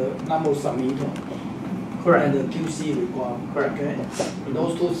to the number of submitter. Correct. And the QC requirement. Correct. Okay.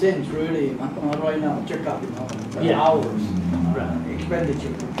 Those two things really right now check up the Yeah. hours Right.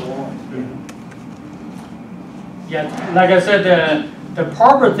 expenditure performed. Yeah, like I said, the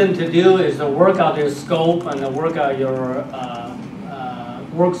proper thing to do is to work out your scope and to work out your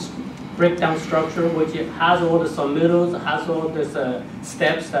works breakdown structure, which it has all the submittals, has all these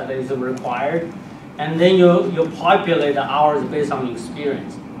steps that is required, and then you populate the hours based on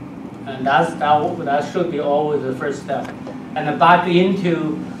experience, and that should be always the first step, and then back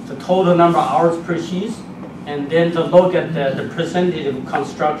into the total number of hours per sheet, and then to look at the percentage of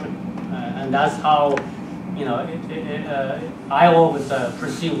construction, and that's how. I always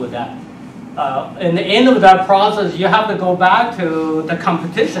proceed with that. In the end of that process, you have to go back to the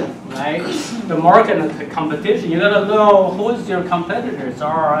competition, right? The market and the competition. You gotta know who is your competitors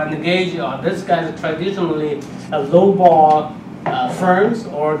are, engage. This guy is traditionally lowball firms,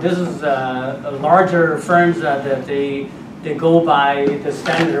 or this is larger firms that they go by the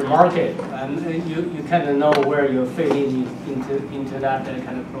standard market, and you kind of know where you're fitting into that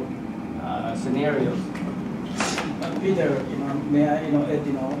kind of scenarios. Peter, may I,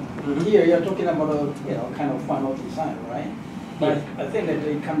 add, here you're talking about, kind of final design, right? But I think that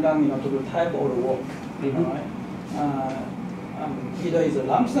it comes down, to the type of the work, right? Either it's a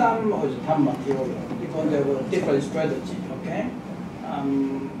lump sum or it's a time material, because there were different strategy, okay?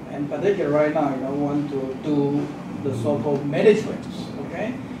 And particularly right now, I want to do the so-called management,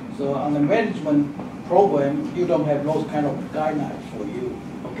 okay? So on the management program, you don't have those kind of guidelines for you,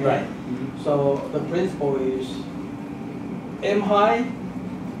 okay? Right. So the principle is aim high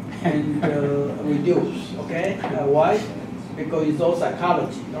and reduce, okay? Why? Because it's all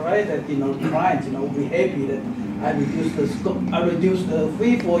psychology, all right? That clients, will be happy that I reduce the scope, I reduce the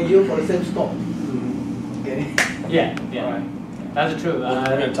fee for you for the same scope, okay? Yeah, Right. That's true. We're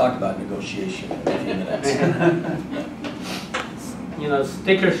going to talk about negotiation in a few minutes.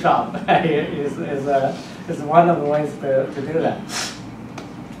 Sticker shop is one of the ways to do that.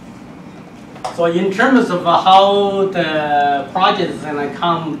 So in terms of how the project is going to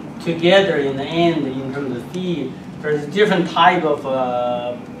come together in the end, in terms of fee, there's different type of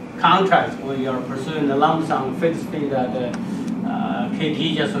contracts where you are pursuing the lump sum fixed fee that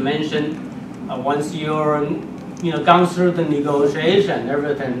KT just mentioned. Once you're gone through the negotiation,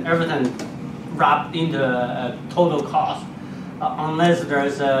 everything wrapped into a total cost. Unless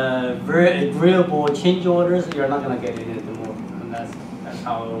there's a very agreeable change orders, you're not going to get it anymore, and that's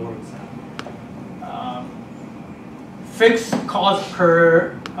how it works. Fixed cost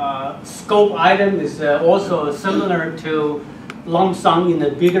per scope item is also similar to lump sum in the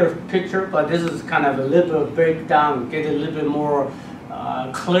bigger picture, but this is kind of a little breakdown, get a little bit more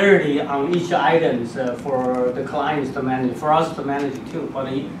clarity on each items for the clients to manage, for us to manage too.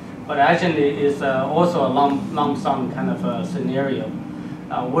 But actually, it's also a lump sum kind of a scenario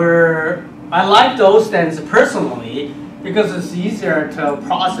where I like those things personally because it's easier to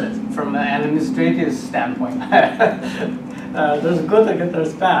process from an administrative standpoint. There's good and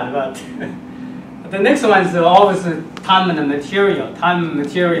there's bad, but the next one is always time and material. Time and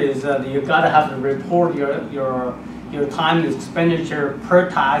material is you gotta have to report your time expenditure per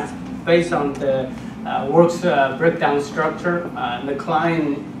task based on the works breakdown structure. The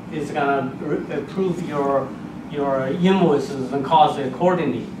client is gonna approve your invoices and costs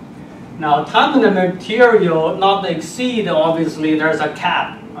accordingly. Now, time and material not exceed, obviously, there's a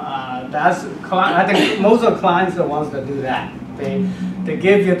cap. I think most of the clients are the ones that do that. They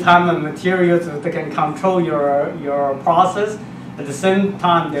give you time and material so they can control your process. At the same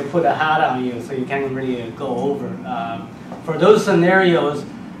time, they put a hat on you so you can't really go over. For those scenarios,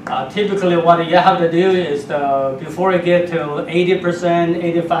 typically what you have to do is before you get to 80%,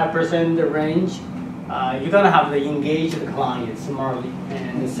 85% the range, you're going to have to engage the client smartly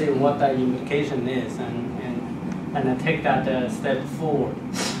and see what that implication is and then take that step forward.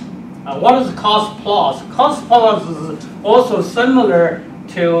 What is cost plus? Cost plus is also similar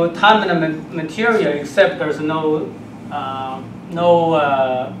to time and material, except there's not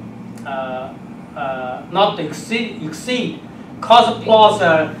exceed cost plus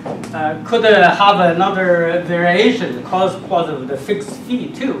could have another variation, cost plus of the fixed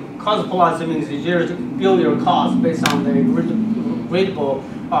fee too. Cost plus means you just bill your cost based on the rateable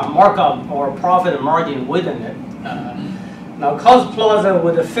markup or profit margin within it. Now cost plus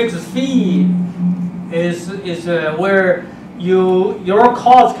with a fixed fee is where your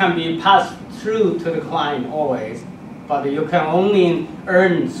cost can be passed through to the client always, but you can only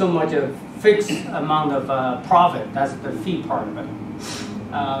earn so much a fixed amount of profit. That's the fee part of it.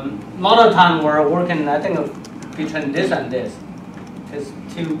 A lot of time we're working, I think, between this and this. It's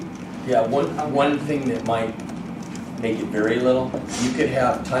two. Yeah, one thing that might make it very little, you could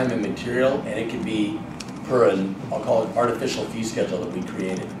have time and material, and it could be per an, I'll call it artificial fee schedule that we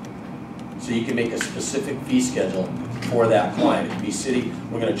created. So you can make a specific fee schedule for that client. It could be city,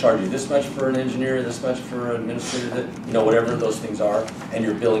 we're gonna charge you this much for an engineer, this much for an administrator, you know, whatever those things are, and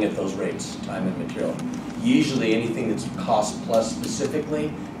you're billing at those rates, time and material. Usually anything that's cost plus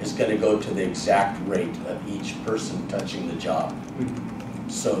specifically is gonna go to the exact rate of each person touching the job.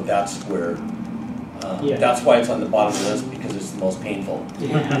 So that's where, that's why it's on the bottom of the list, because it's the most painful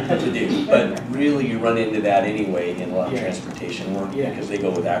to do. But really, you run into that anyway in a lot of transportation work, because they go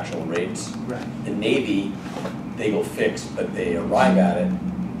with actual rates. Right. The Navy, they go fixed, but they arrive at it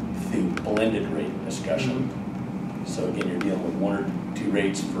through blended rate discussion. So again, you're dealing with one or two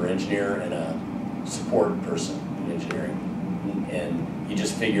rates for engineer and a support person in engineering. And you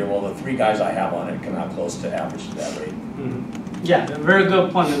just figure, well, the 3 guys I have on it come out close to average to that rate. Yeah, a very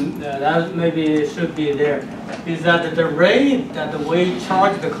good point. That maybe should be there. Is that the rate that we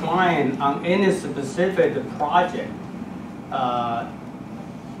charge the client on any specific project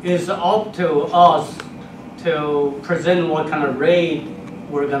is up to us to present what kind of rate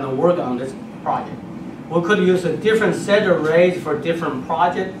we're going to work on this project. We could use a different set of rates for different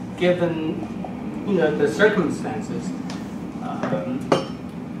projects given the circumstances.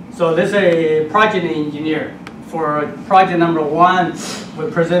 So this is a project engineer. For project number 1, we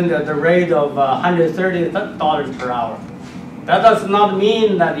presented the rate of $130 per hour. That does not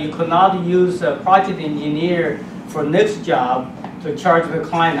mean that you could not use a project engineer for next job to charge the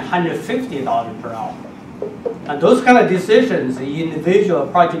client $150 per hour. And those kind of decisions, the individual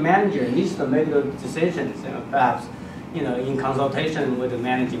project manager needs to make those decisions, perhaps, in consultation with the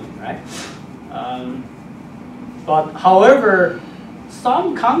management, right? But however,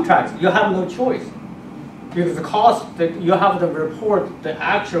 some contracts you have no choice. Because the cost that you have to report the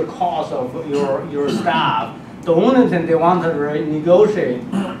actual cost of your staff. The only thing they want to negotiate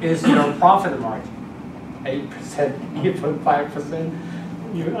is your profit margin. 8%, 8.5%.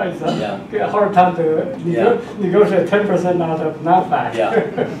 It's a hard time to negotiate 10% out of NAVFAC.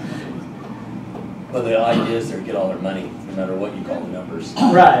 Yeah. Well, the idea is they get all their money, no matter what you call the numbers.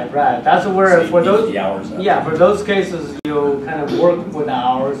 Right. That's where So for you those beat the hours up. Yeah, for those cases you kind of work with the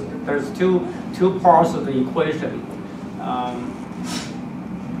hours. There's two parts of the equation.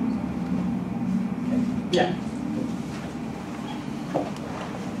 Yeah.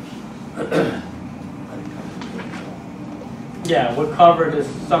 Yeah, we covered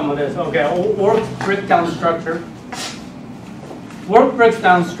some of this. Okay, work breakdown structure. Work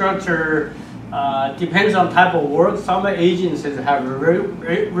breakdown structure depends on type of work. Some agencies have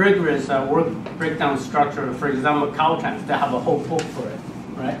rigorous work breakdown structure. For example, Caltrans, they have a whole book for it,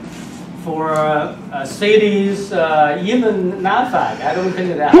 right? For cities, even NAVFAC, I don't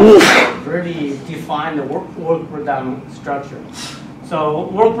think they have really defined the work breakdown structure. So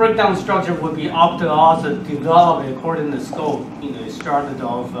work breakdown structure would be up to us to develop according to scope. It started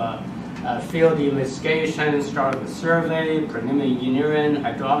off field investigation, started with survey, preliminary engineering,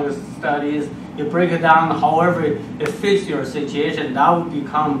 hydraulic studies. You break it down however it fits your situation. That would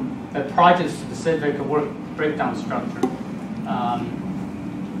become a project-specific work breakdown structure,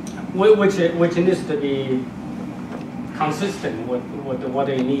 which needs to be consistent with what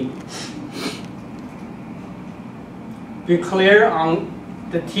they need. Be clear on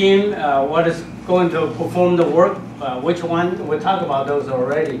the team, what is going to perform the work, which one, we talked about those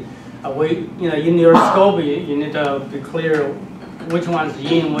already. In your scope, you need to be clear which one's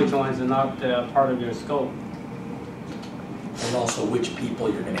in, which one's not part of your scope. And also which people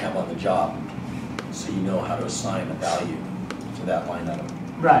you're going to have on the job, so you know how to assign a value to that line item.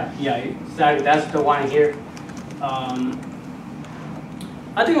 Right, yeah, exactly, that's the one here. I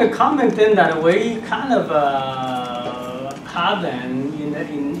think a common thing that we kind of happen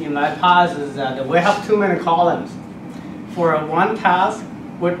in my past is that we have too many columns. For one task,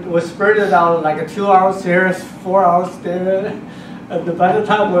 we spread it out like 2 hours here, 4 hours there. By the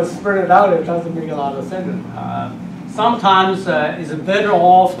time we spread it out, it doesn't make a lot of sense. Sometimes it's better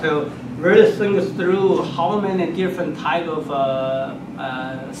off to really think through how many different type of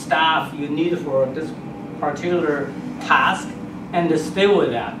staff you need for this particular task, and stay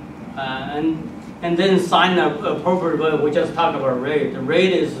with that, and then sign up appropriately. We just talked about rate. The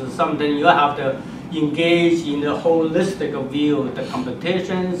rate is something you have to engage in the holistic view of the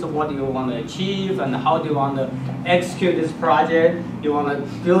competitions, what do you want to achieve, and how do you want to execute this project. You want to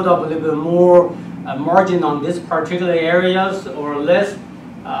build up a little bit more margin on this particular areas or less.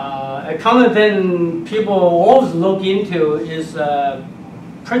 A common thing people always look into is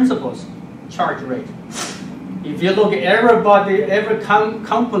principals charge rate. If you look at every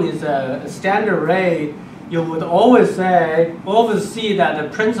company's standard rate, you would always see that the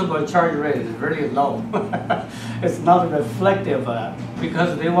principal charge rate is really low. It's not reflective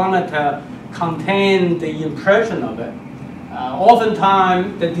because they wanted to contain the impression of it.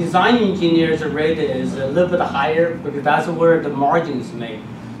 Oftentimes, the design engineer's rate is a little bit higher because that's where the margin is made.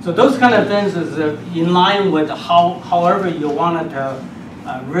 So those kind of things is in line with however you wanted to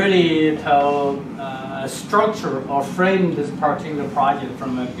really to structure or frame this particular project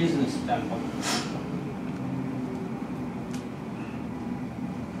from a business standpoint.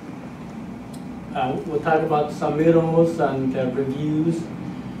 We'll talk about submittals and reviews.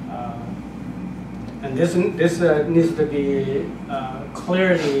 And this needs to be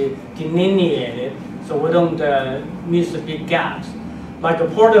clearly delineated so we don't miss the big gaps. Like a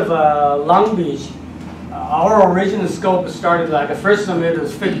Port of Long Beach, our original scope started like the first submit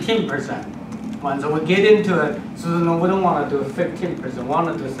was 15%. So we get into it, so no, we don't want to do 15%, we want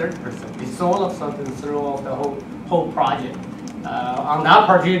to do 30%. It's all of something throughout the whole project. On that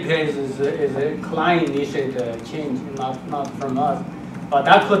particular case is a client initiated change, not from us. But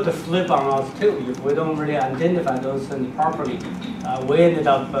that could flip on us too if we don't really identify those things properly. We ended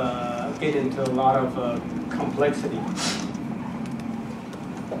up getting into a lot of complexity.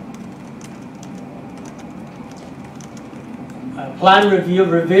 Plan review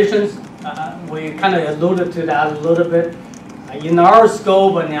revisions, we kind of alluded to that a little bit. In our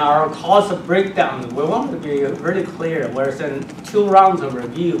scope and in our cost breakdown, we want to be really clear. We're saying 2 rounds of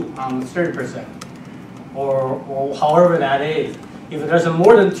review on 30%, or however that is. If there's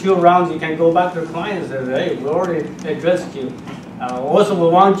more than 2 rounds, you can go back to the client and say, hey, we already addressed you. Also, we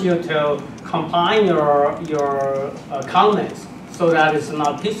want you to combine your comments so that it's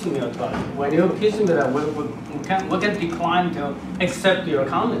not piecemeal to us. When you piecemeal, we can decline to accept your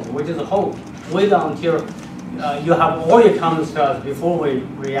comments. We just hope, wait until you have all your comments to us before we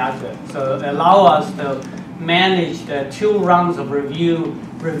react to it. So allow us to manage the 2 rounds of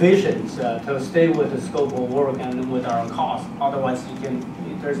revisions to stay with the scope of work and with our cost. Otherwise,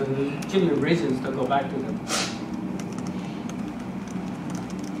 there's a legitimate reasons to go back to them.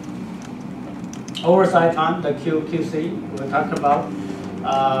 Oversight time, the QC we talked about.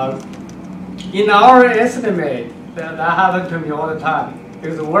 In our estimate, that happened to me all the time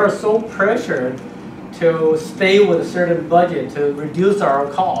because we're so pressured to stay with a certain budget to reduce our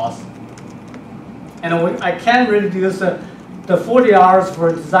costs. And I can't reduce the 40 hours for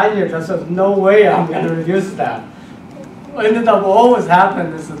a designer. There's no way I'm going to reduce that. What ended up always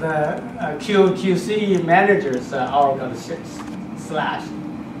happen is the QC managers are going to slash.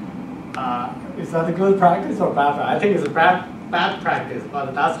 Is that a good practice or bad practice? I think it's a bad practice,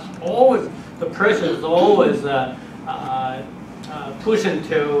 but that's always, the pressure is always pushing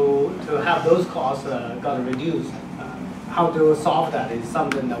to have those costs got reduced. How to solve that is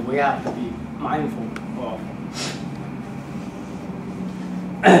something that we have to be mindful of.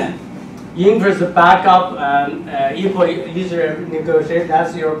 Increase the backup and easier negotiate.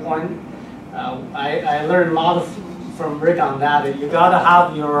 That's your point. I learned a lot from Rick on that. You gotta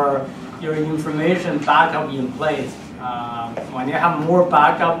have your information backup in place. When you have more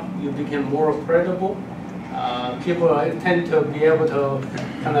backup, you become more credible. People tend to be able to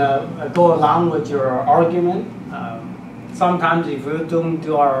kind of go along with your argument. Sometimes if we don't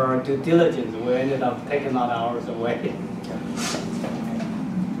do our due diligence, we ended up taking out hours away.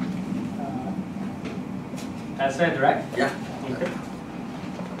 That's it, right? Yeah. Okay.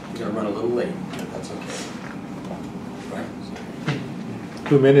 You're gonna run a little late, but that's okay. Right?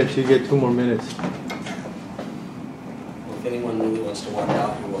 2 minutes, you get 2 more minutes. Well, if anyone really wants to walk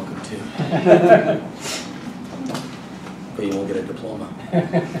out, you're welcome to. But you won't get a diploma.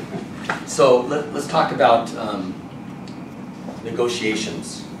 So let's talk about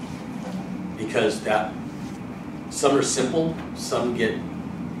negotiations, because some are simple, some get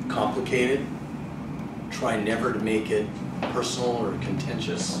complicated. Try never to make it personal or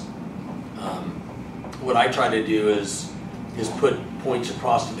contentious. What I try to do is put points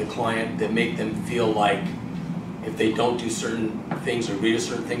across to the client that make them feel like if they don't do certain things or agree to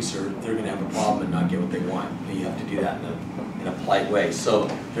certain things, they're gonna have a problem and not get what they want. But you have to do that in a polite way. So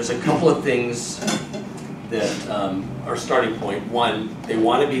there's a couple of things that are starting point. One, they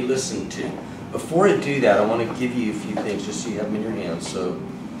want to be listened to. Before I do that, I want to give you a few things just so you have them in your hands. So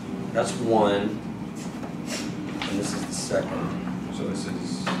that's one, and this is the second. So this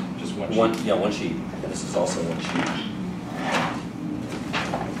is just one sheet? One sheet, and this is also one sheet.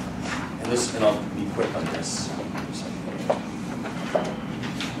 And I'll be quick on this.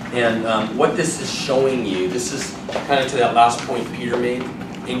 And what this is showing you, this is kind of to that last point Peter made,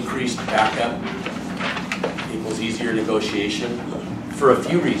 increased backup equals easier negotiation for a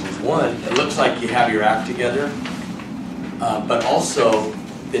few reasons. One, it looks like you have your act together, but also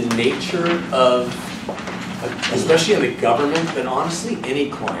the nature of, especially in the government, but honestly any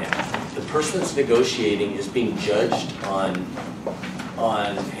client, the person that's negotiating is being judged on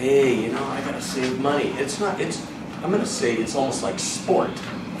hey, I gotta save money. It's not, I'm gonna say it's almost like sport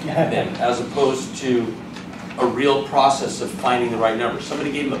then, as opposed to a real process of finding the right number.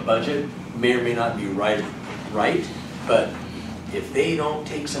 Somebody gave them a budget, may or may not be right, but if they don't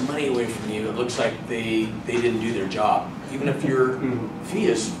take some money away from you, it looks like they didn't do their job, even if your fee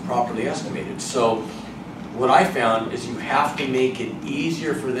is properly estimated. So what I found is you have to make it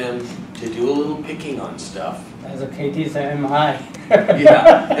easier for them to do a little picking on stuff. As a KT said, MI.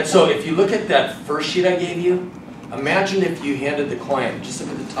 Yeah, and so if you look at that first sheet I gave you, imagine if you handed the client, just look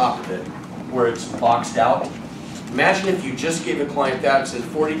at the top of it, where it's boxed out. Imagine if you just gave a client that and said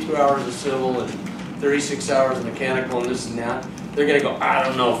 42 hours of civil and 36 hours of mechanical and this and that. They're gonna go, I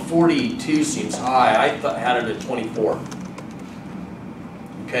don't know, 42 seems high. I had it at 24.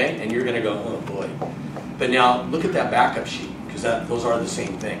 Okay, and you're gonna go, oh boy. But now look at that backup sheet, because those are the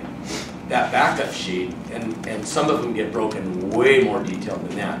same thing. That backup sheet, and some of them get broken way more detailed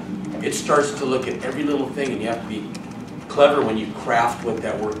than that. It starts to look at every little thing, and you have to be clever when you craft what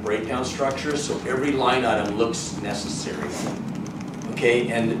that work breakdown structure is, so every line item looks necessary. Okay,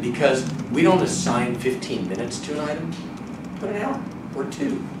 and because we don't assign 15 minutes to an item, but an hour or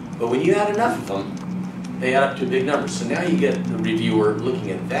 2. But when you add enough of them, they add up to a big number. So now you get the reviewer looking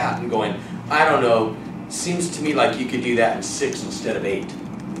at that and going, I don't know, seems to me like you could do that in 6 instead of 8.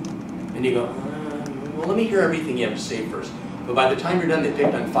 And you go, well, let me hear everything you have to say first. But by the time you're done, they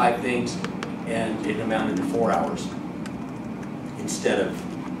picked on 5 things, and it amounted to 4 hours. Instead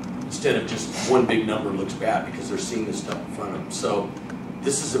of just one big number looks bad because they're seeing this stuff in front of them. So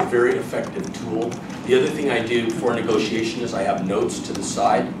this is a very effective tool. The other thing I do for negotiation is I have notes to the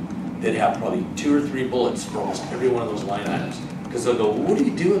side that have probably 2 or 3 bullets for almost every one of those line items. Because they'll go, well, what are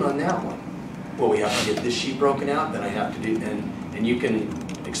you doing on that one? Well, we have to get this sheet broken out, then I have to do, and you can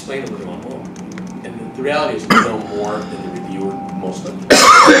explain it with them on, well, and the reality is we know more than the reviewer most of the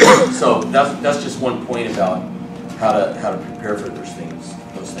time. So that's just one point about how to prepare for those things.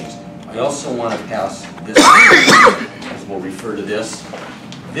 I also want to pass this, as we'll refer to this.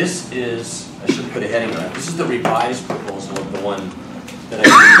 This is, I should put a heading on it. This is the revised proposal of the one that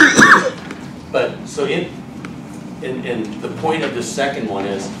I did. But so in the point of the second one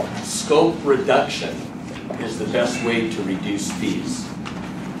is scope reduction is the best way to reduce fees.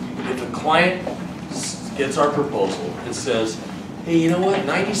 If a client gets our proposal and says, hey, you know what,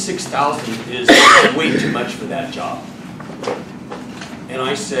 $96,000 is way too much for that job. And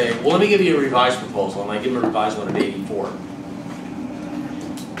I say, well, let me give you a revised proposal, and I give him a revised one at 84.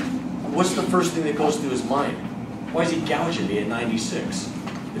 What's the first thing that goes through his mind? Why is he gouging me at 96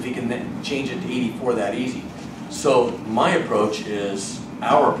 if he can then change it to 84 that easy? So my approach is,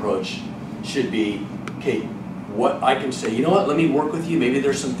 our approach should be, okay, what I can say, you know what, let me work with you. Maybe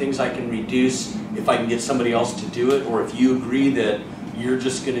there's some things I can reduce if I can get somebody else to do it, or if you agree that you're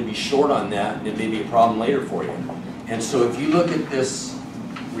just going to be short on that and it may be a problem later for you. And so if you look at this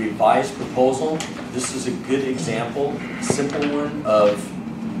revised proposal, this is a good example, simple one, of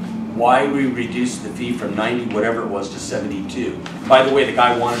why we reduced the fee from 90 whatever it was to 72. By the way, the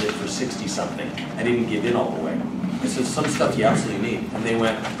guy wanted it for 60 something. I didn't give in all the way. I said, some stuff you absolutely need. And they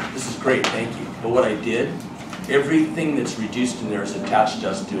went, this is great, thank you. But what I did, everything that's reduced in there is attached to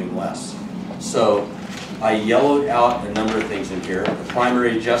us doing less. So I yellowed out a number of things in here. The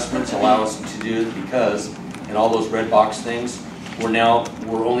primary adjustments allow us to do it because in all those red box things,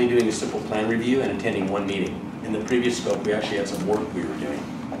 we're only doing a simple plan review and attending 1 meeting. In the previous scope, we actually had some work we were doing.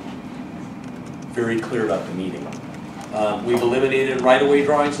 Very clear about the meeting. We've eliminated right-of-way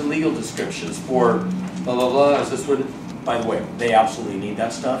drawings and legal descriptions for blah, blah, blah. Is this what, by the way, they absolutely need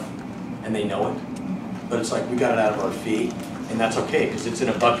that stuff, and they know it. But it's like, we got it out of our fee, and that's okay, because it's in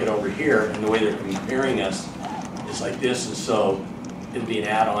a bucket over here, and the way they're comparing us is like this, and so it'll be an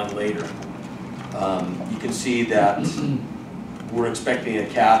add-on later. You can see that we're expecting a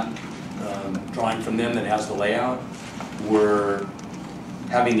CAD drawing from them that has the layout. We're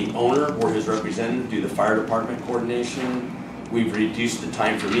having the owner or his representative do the fire department coordination. We've reduced the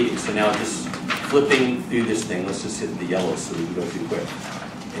time for meetings, so now just flipping through this thing, let's just hit the yellow so we can go through quick.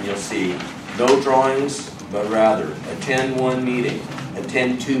 And you'll see no drawings, but rather attend one meeting,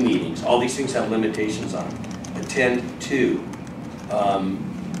 attend two meetings. All these things have limitations on them. Attend two.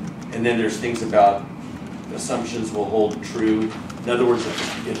 And then there's things about assumptions will hold true. In other words,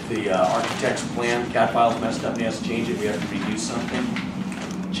 if the architect's plan, CAD file's messed up and he has to change it, we have to reduce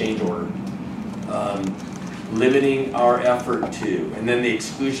something, change order. Limiting our effort to, and then the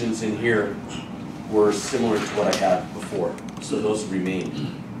exclusions in here were similar to what I had before, so those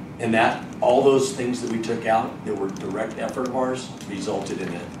remain. And that, all those things that we took out that were direct effort of ours resulted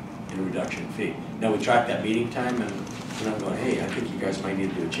in a reduction in fee. Now we track that meeting time and I'm going, hey, I think you guys might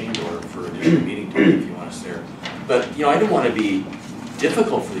need to do a change order for additional meeting time if you want us there. But I didn't want to be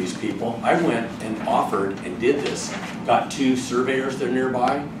difficult for these people. I went and offered and did this. Got 2 surveyors that are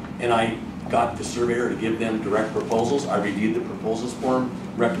nearby, and I got the surveyor to give them direct proposals. I reviewed the proposals for them,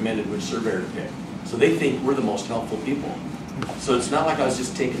 recommended which surveyor to pick. So they think we're the most helpful people. So it's not like I was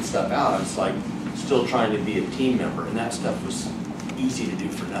just taking stuff out. I was like still trying to be a team member, and that stuff was easy to do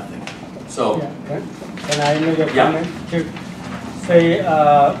for nothing. So Yeah, can I make a Yeah. comment too? Say,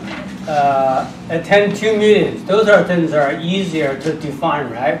 attend 2 meetings. Those are things that are easier to define,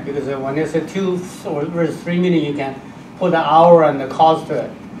 right? Because when it's a 2 or 3 meeting, you can put the hour and the cost to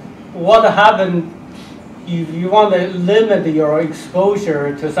it. What happens if you want to limit your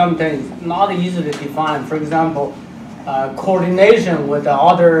exposure to some things not easy to define? For example, coordination with the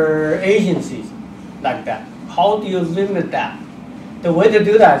other agencies like that. How do you limit that? The way to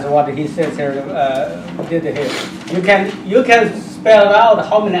do that is what he says here, did here. You can spell out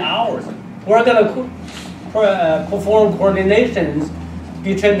how many hours. We're going to perform coordinations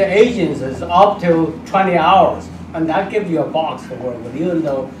between the agencies up to 20 hours. And that gives you a box to work with, even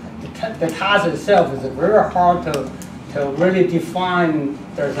though the task itself is very hard to really define.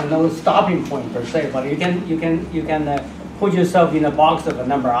 There's no stopping point per se, but you can put yourself in a box of a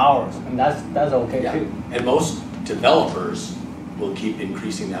number of hours, and that's okay yeah. too. And most developers will keep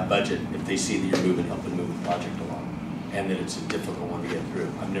increasing that budget if they see that you're helping move the project along, and that it's a difficult one to get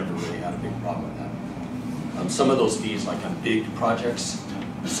through. I've never really had a big problem with that. Some of those fees, like on big projects,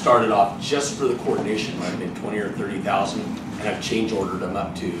 started off just for the coordination, might have been 20 or 30,000, and I've change ordered them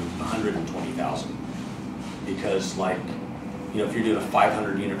up to 120,000. Because if you're doing a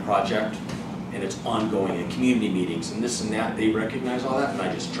 500 unit project and it's ongoing and community meetings and this and that, they recognize all that, and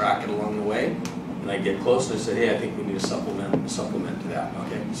I just track it along the way. And I get close and I say, hey, I think we need a supplement to that.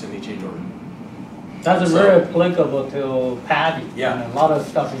 Okay, send me a change order. That's very applicable to Patty. Yeah. And a lot of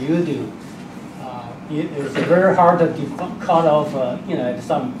stuff you do. It's very hard to cut off, at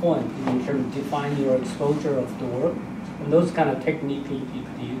some point in terms of defining your exposure of the work. And those kind of techniques you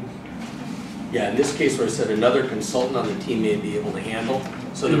could use. Yeah, in this case where I said another consultant on the team may be able to handle.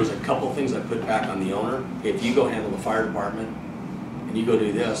 So there was a couple things I put back on the owner. If you go handle the fire department and you go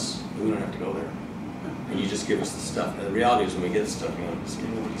do this, we don't have to go there. And you just give us the stuff. And the reality is when we get the stuff, just give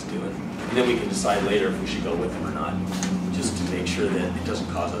him what he's doing. And then we can decide later if we should go with him or not, just to make sure that it doesn't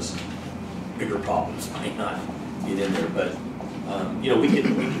cause us bigger problems. Might not get in there, but we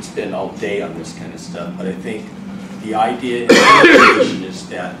could spend all day on this kind of stuff. But I think the idea in the position is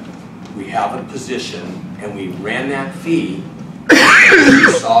that we have a position and we ran that fee, and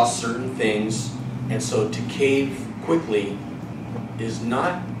we saw certain things, and so to cave quickly is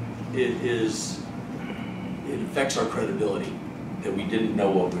not. It affects our credibility that we didn't know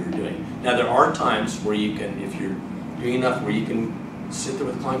what we were doing. Now there are times where you can, if you're doing enough, where you can sit there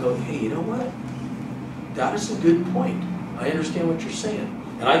with the client and go, hey, you know what? That is a good point. I understand what you're saying.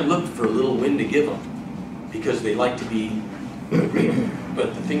 And I look for a little win to give them because they like to be agreed.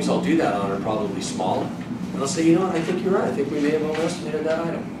 But the things I'll do that on are probably small. And I'll say, you know what, I think you're right. I think we may have overestimated that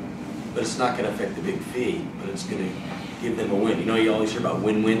item. But it's not going to affect the big fee, but it's going to give them a win. You always hear about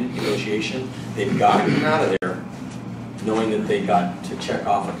win-win negotiation. They've gotten out of there knowing that they got to check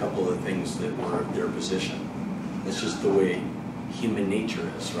off a couple of things that were their position. That's just the way human nature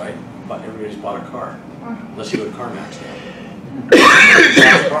is, right? But everybody's bought a car, unless you go to CarMax now. If you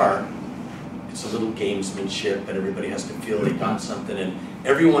buy a car, it's a little gamesmanship, and everybody has to feel they got something. And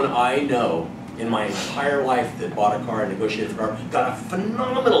everyone I know in my entire life that bought a car and negotiated for a car got a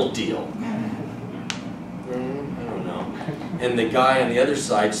phenomenal deal. I don't know. And the guy on the other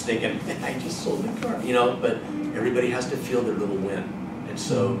side's thinking, I just sold the car, but everybody has to feel their little win. And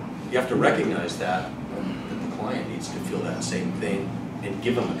so you have to recognize that the client needs to feel that same thing and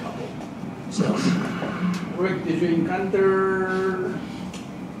give them a couple. So, Rick, did you encounter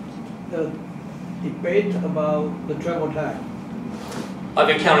the debate about the travel time? I've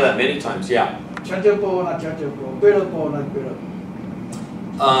encountered that many times, yeah. Chargeable, not chargeable, billable, not billable.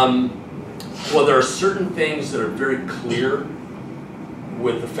 Well, there are certain things that are very clear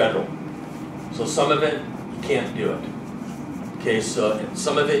with the federal. So some of it, you can't do it. Okay, so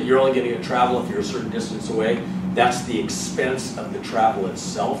some of it, you're only going to get travel if you're a certain distance away. That's the expense of the travel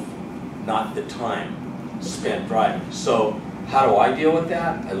itself, not the time spent driving. So how do I deal with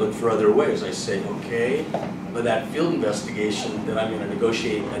that? I look for other ways. I say, okay, but that field investigation that I'm going to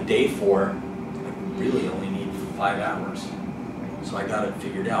negotiate a day for, I really only need 5 hours. So I got it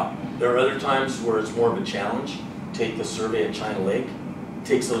figured out. There are other times where it's more of a challenge. Take the survey at China Lake. It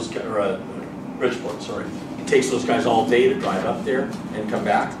takes those, Bridgeport, sorry. It takes those guys all day to drive up there and come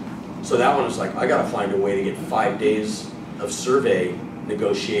back. So that one was like, I got to find a way to get 5 days of survey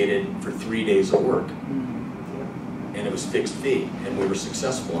negotiated for 3 days of work. And it was fixed fee, and we were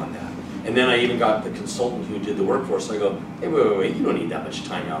successful on that. And then I even got the consultant who did the work for us. I go, hey, wait, you don't need that much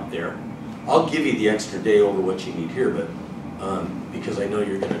time out there. I'll give you the extra day over what you need here, but because I know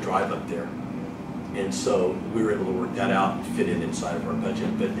you're going to drive up there. And so we were able to work that out and fit it inside of our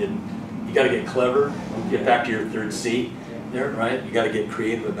budget. But you got to get clever, get back to your third seat there, right? You got to get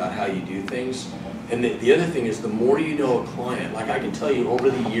creative about how you do things. And the other thing is, the more you know a client, like I can tell you over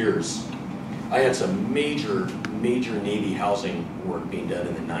the years, I had some major Navy housing work being done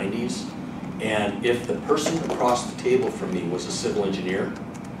in the 90s. And if the person across the table from me was a civil engineer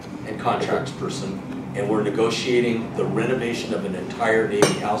and contracts person, and we're negotiating the renovation of an entire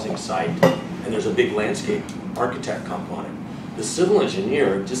Navy housing site, and there's a big landscape architect component, the civil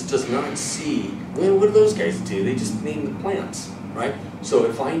engineer just does not see, well, what do those guys do? They just name the plans, right? So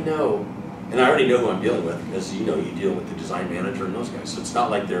if I know, and I already know who I'm dealing with, because you know you deal with the design manager and those guys, so it's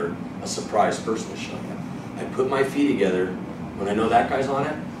not like they're a surprise person showing up. I put my fee together when I know that guy's on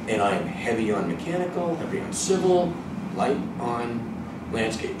it, and I am heavy on mechanical, heavy on civil, light on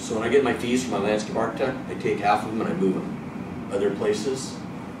landscape. So when I get my fees from my landscape architect, I take half of them and I move them other places,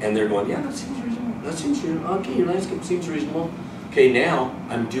 and they're going, yeah, that seems reasonable. That seems reasonable. Okay, your landscape seems reasonable. Okay, now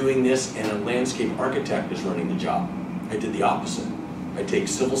I'm doing this, and a landscape architect is running the job. I did the opposite. I take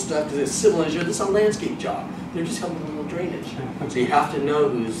civil stuff because it's civil engineer. This is a landscape job. They're just helping a little drainage. So you have to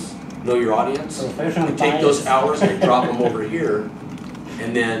know your audience. I take those hours and I drop them over here,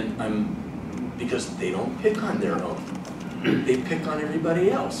 and then because they don't pick on their own. They pick on everybody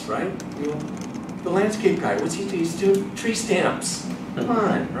else, right? The landscape guy, what's he do? He's doing tree stamps. Come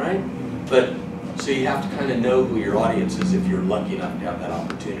on, right? But, so you have to kind of know who your audience is if you're lucky enough to have that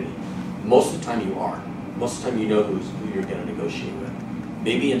opportunity. Most of the time you are. Most of the time you know who you're going to negotiate with.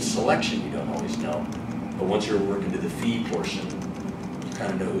 Maybe in selection you don't always know. But once you're working to the fee portion, you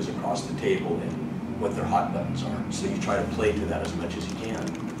kind of know who's across the table and what their hot buttons are. So you try to play to that as much as you can,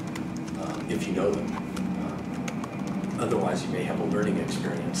 if you know them. Otherwise, you may have a learning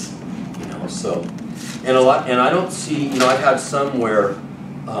experience, you know. So, and I don't see, you know, I've had some where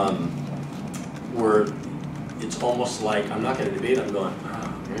it's almost like I'm not going to debate. I'm going,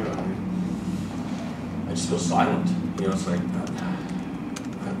 you know, I just go silent. You know, it's like I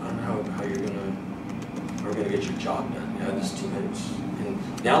don't know how you're gonna get your job done. Yeah, this 2 minutes.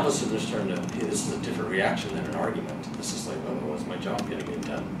 And now they're starting to, hey, this is a different reaction than an argument. This is like, oh, is my job gonna get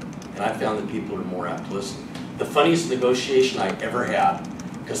done? And I found that people are more apt to listen. The funniest negotiation I ever had,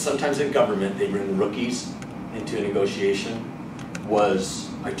 because sometimes in government they bring rookies into a negotiation, was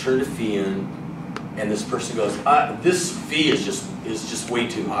I turned a fee in, and this person goes, this fee is just way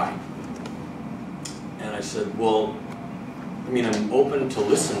too high. And I said, well, I mean, I'm open to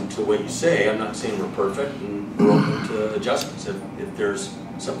listen to what you say. I'm not saying we're perfect, and we're open to adjustments if there's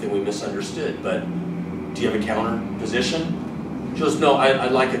something we misunderstood. But do you have a counter position? She goes, no,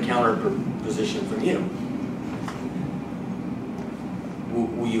 I'd like a counter position from you.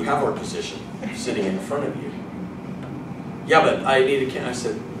 Will you have our position sitting in front of you? Yeah, but I need a counter. I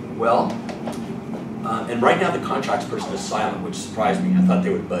said, well, and right now the contracts person is silent, which surprised me. I thought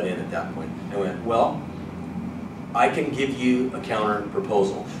they would butt in at that point. I went, well, I can give you a counter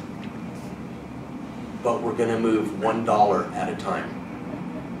proposal, but we're going to move $1 at a time.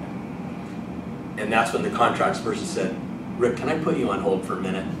 And that's when the contracts person said, Rick, can I put you on hold for a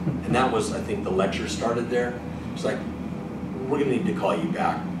minute? And that was, I think, the lecture started there. It's like, we're going to need to call you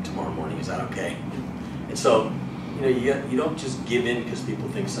back tomorrow morning. Is that okay? And so, you know, you don't just give in because people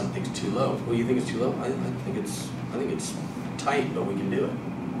think something's too low. Well, you think it's too low? I think it's tight, but we can do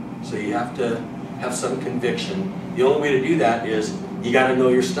it. So you have to have some conviction. The only way to do that is you got to know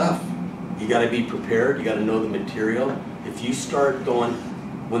your stuff. You got to be prepared. You got to know the material. If you start going,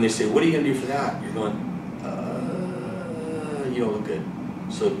 when they say, what are you gonna do for that? You're going, you don't look good.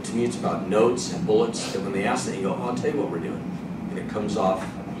 So to me, it's about notes and bullets, and when they ask that, you go, oh, I'll tell you what we're doing. And it comes off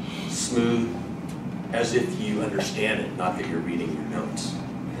smooth, as if you understand it, not that you're reading your notes.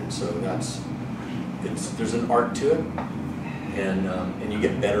 And so there's an art to it, and you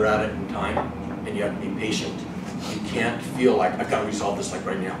get better at it in time, and you have to be patient. You can't feel like, I've got to resolve this like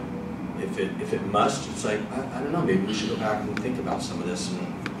right now. If it must, it's like, I don't know, maybe we should go back and think about some of this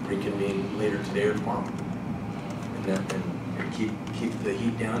and reconvene later today or tomorrow. And keep the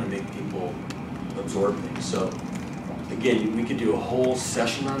heat down and make people absorb things. So again, we could do a whole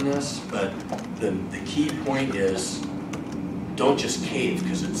session on this, but the key point is don't just cave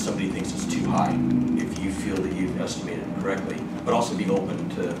because somebody thinks it's too high if you feel that you've estimated it correctly, but also be open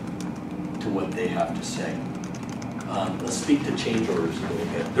to what they have to say. Let's speak to change orders a little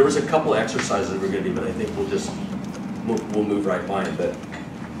bit. There was a couple of exercises we're going to do, but I think we'll move right by it. But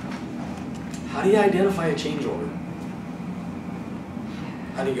how do you identify a change order?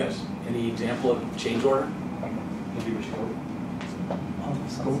 How do you guys? Any example of change order? Look at your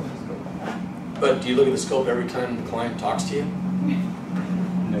scope. But do you look at the scope every time the client talks to you?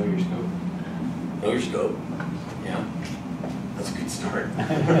 Know your scope. Know your scope. Yeah. That's a good start.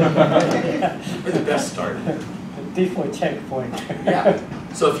 Or the best start. Default checkpoint. Yeah.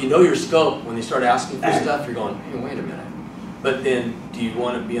 So if you know your scope, when they start asking for stuff, you're going, hey, wait a minute. But then do you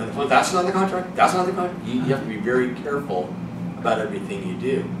want to be on the phone? That's not the contract? That's not the contract? You have to be very careful about everything you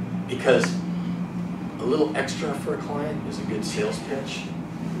do. Because a little extra for a client is a good sales pitch.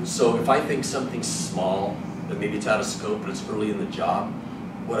 So if I think something's small, that maybe it's out of scope, but it's early in the job,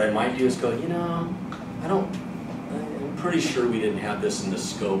 what I might do is go, I'm pretty sure we didn't have this in the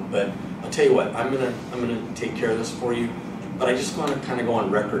scope, but I'll tell you what, I'm gonna take care of this for you, but I just want to kind of go on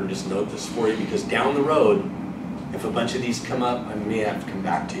record and just note this for you, because down the road, if a bunch of these come up, I may have to come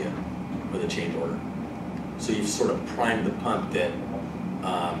back to you with a change order. So you've sort of primed the pump that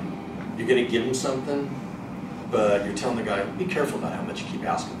you're going to give them something, but you're telling the guy, be careful about how much you keep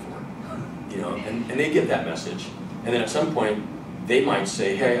asking for. And they get that message. And then at some point, they might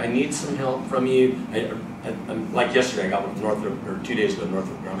say, hey, I need some help from you. Like yesterday, I got one from Northrop, or 2 days ago,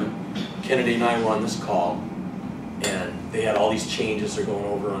 Northrop Grumman. Kennedy and I were on this call, and they had all these changes they're going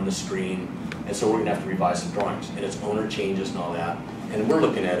over on the screen, and so we're going to have to revise some drawings, and it's owner changes and all that. And we're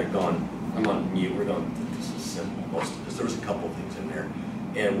looking at it going, I'm on mute, we're going, this is simple, most of this. There was a couple of things in there.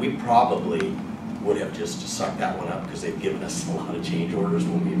 And we probably would have just sucked that one up because they've given us a lot of change orders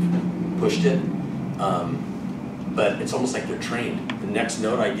when we've pushed it. But it's almost like they're trained. The next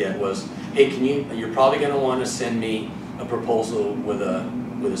note I get was, hey, you're probably going to want to send me a proposal with a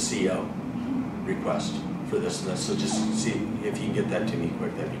CO request for this and this. So just see if you can get that to me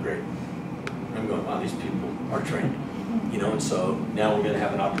quick, that'd be great. I'm going, wow, these people are trained. And so now we're going to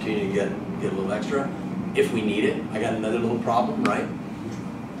have an opportunity to get a little extra. If we need it, I got another little problem, right?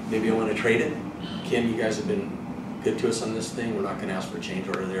 Maybe I want to trade it. Kim, you guys have been good to us on this thing. We're not going to ask for a change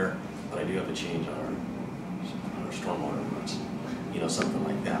order there, but I do have a change on our stormwater runs, something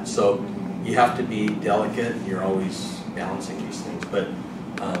like that. So you have to be delicate, and you're always balancing these things. But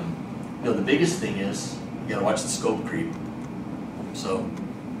the biggest thing is you got to watch the scope creep. So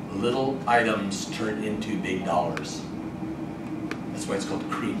little items turn into big dollars. That's why it's called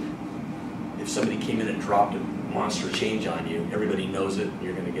creep. If somebody came in and dropped a monster change on you, everybody knows it, and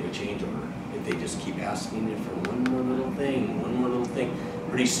you're going to get a change order. If they just keep asking you for one more little thing,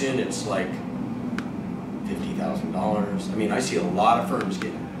 pretty soon it's like $50,000. I mean, I see a lot of firms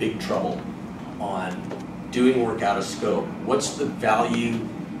get in big trouble on doing work out of scope. What's the value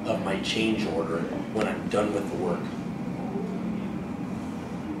of my change order when I'm done with the work?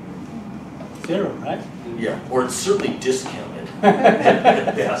 0, right? Yeah, or it's certainly discounted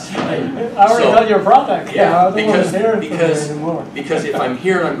at best, right? I already know your product. Yeah, I don't want to hear it anymore. because if I'm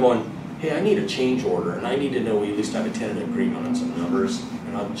here and I'm going, hey, I need a change order, and I need to know we at least have a tentative agreement on some numbers,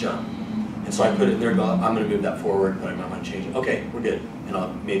 and I'll jump. And so I put it in there, go, I'm going to move that forward, but I'm not going to change it. Okay, we're good, and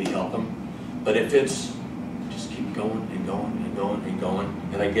I'll maybe help them. But if it's just keep going and going and going and going,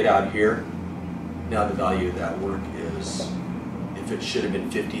 and I get out here, now the value of that work is, if it should have been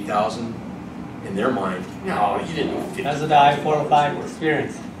 $50,000, in their mind, no, you didn't do 50. That's the I-405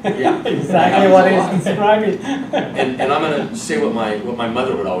 experience. Yeah, exactly what he's describing. and I'm going to say what my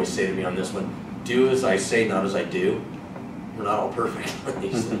mother would always say to me on this one: do as I say, not as I do. We're not all perfect on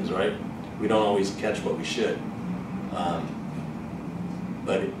these things, right? We don't always catch what we should.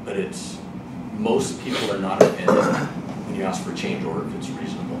 But it's, most people are not offended when you ask for a change order if it's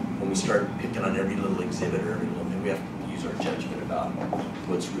reasonable. When we start picking on every little exhibit or every little thing, we have to use our judgment about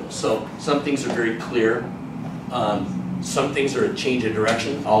what's real. So some things are very clear. Some things are a change of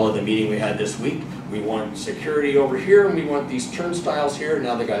direction. All of the meeting we had this week, we want security over here and we want these turnstiles here.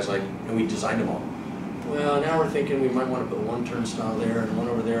 Now the guy's like, and we designed them all. Well, now we're thinking we might want to put one turnstile there and one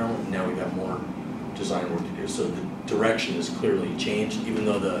over there. And now we got more design work to do. So the direction is clearly changed, even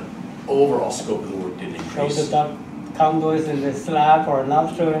though the overall scope of the work didn't Show increase. the duct conduits in the slab or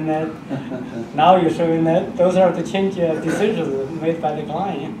not showing it. Now you're showing it. Those are the change decisions made by the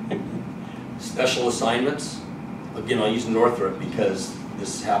client. Special assignments, again, I'll use Northrop because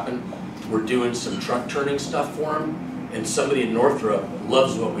this happened. We're doing some truck turning stuff for them, and somebody in Northrop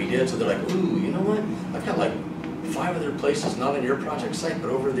loves what we did, so they're like, ooh, you know what? I've got like 5 other places, not on your project site, but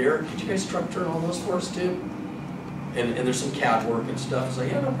over there. Could you guys truck turn all those for us too? And there's some CAD work and stuff. It's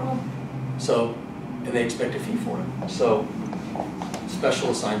like, yeah, no problem. So, and they expect a fee for it. So, special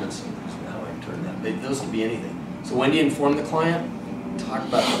assignments, how do I turn that? Those could be anything. So when you inform the client, talk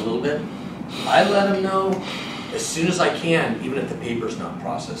about it a little bit. I let them know as soon as I can, even if the paper's not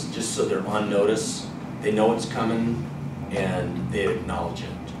processed, just so they're on notice, they know it's coming, and they acknowledge it.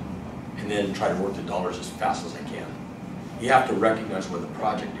 And then try to work the dollars as fast as I can. You have to recognize where the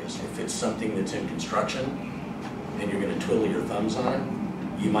project is. If it's something that's in construction, and you're gonna twiddle your thumbs on it,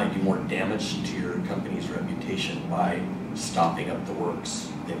 you might do more damage to your company's reputation by stopping up the works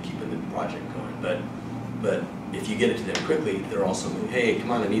than keeping the project going. But if you get it to them quickly, they're also, hey,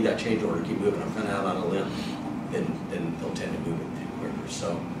 come on, I need that change order, keep moving, I'm kind of out on a limb. Then they'll tend to move it quicker.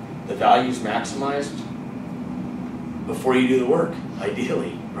 So the value's maximized before you do the work,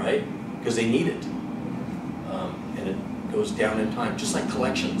 ideally, right? Because they need it. And it goes down in time, just like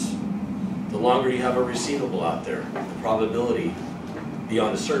collections. The longer you have a receivable out there, the probability,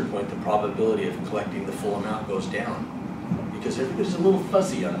 beyond a certain point, the probability of collecting the full amount goes down. Because everybody's a little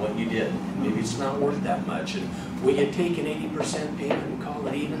fuzzy on what you did. Maybe it's not worth that much. And will you take an 80% payment and call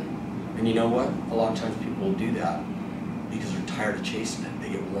it even? And you know what? A lot of times people will do that because they're tired of chasing it. They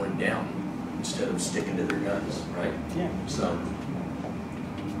get worn down instead of sticking to their guns, right? Yeah. So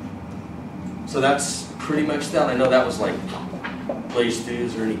that's pretty much that. I know that was like blazed through.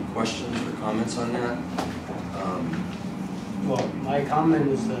 Is there any questions or comments on that? Well, my comment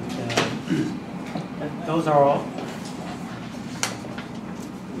is that those are all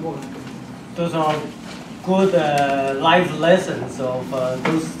good life lessons of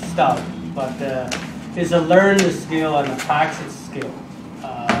those stuff, but it's a learned skill and a practice skill.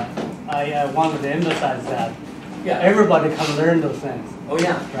 I wanted to emphasize that. Yeah. Everybody can learn those things. Oh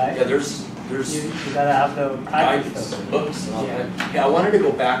yeah. Right? Yeah. There's You gotta have the practice. guidance, of it. books, and all Yeah. that. Yeah, I wanted to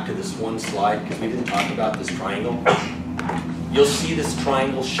go back to this one slide because we didn't talk about this triangle. You'll see this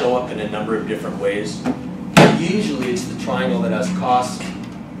triangle show up in a number of different ways. Usually it's the triangle that has cost,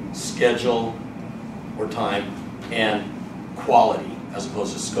 schedule, or time, and quality as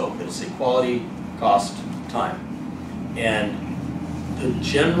opposed to scope. It'll say quality, cost, time. And the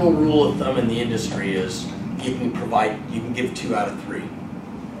general rule of thumb in the industry is you can give 2 out of 3.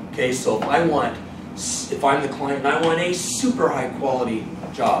 Okay, so if I'm the client and I want a super high quality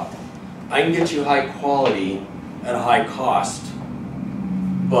job, I can get you high quality at a high cost,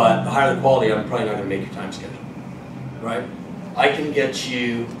 but the higher the quality, I'm probably not going to make your time schedule, right? I can get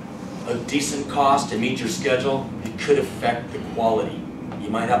you a decent cost and meet your schedule. It could affect the quality. You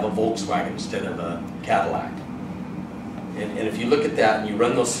might have a Volkswagen instead of a Cadillac. And if you look at that and you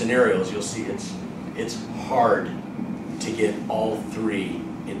run those scenarios, you'll see it's hard to get all 3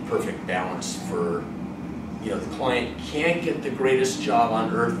 in perfect balance for, the client can't get the greatest job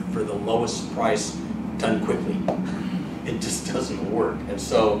on earth for the lowest price done quickly. It just doesn't work. And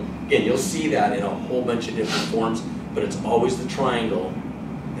so, again, you'll see that in a whole bunch of different forms, but it's always the triangle,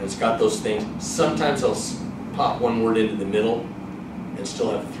 and it's got those things. Sometimes they'll pop one word into the middle and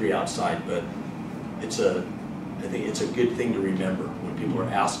still have 3 outside, but I think it's a good thing to remember when people are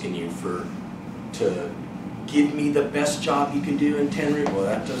asking you to give me the best job you can do in 10 weeks. Well,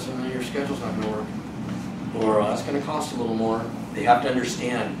 that doesn't mean your schedule's not going to work. Or that's going to cost a little more. They have to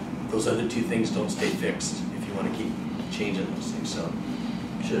understand those other 2 things don't stay fixed if you want to keep changing those things. So,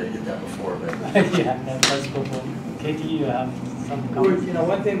 should have hit that before, but. Yeah, that's a good one. Katie, you have some Well, comments?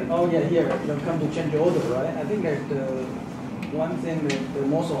 one thing, here, come to change order, right? I think that the one thing that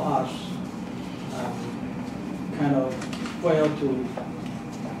most of us kind of fail to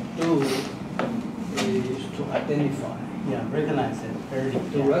do is to identify, Yeah, recognize it early.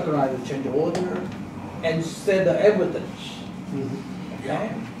 to Yeah. recognize the change order and set the evidence, Mhm. okay?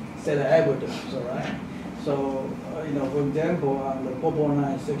 Set the evidence, all right? So, for example, on the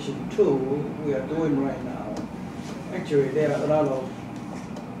 449 section 2, we are doing right now, actually there are a lot of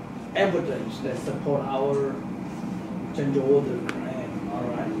evidence that support our change order, right? All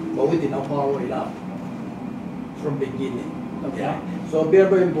right, but we did not follow it up. from beginning. Okay. Yeah. So very,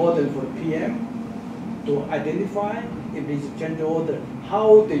 very important for PM to identify if it's a change order.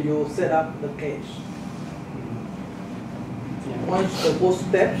 How do you set up the case? Yeah. Once the both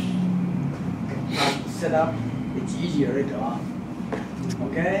steps are set up, it's easier later on.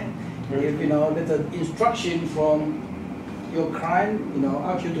 Okay? If you know there's an instruction from your client,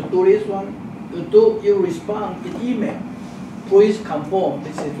 ask you to do this one, you respond in email. Please confirm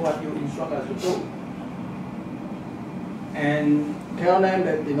this is what you instruct us to do. And tell them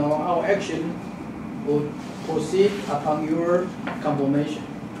that our action will proceed upon your confirmation.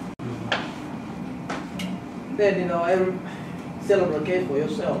 Then set up a case for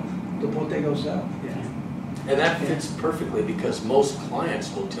yourself to protect yourself. Yeah. And that fits perfectly because most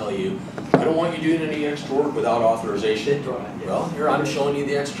clients will tell you, I don't want you doing any extra work without authorization. That's right, yes. Well, here I'm showing you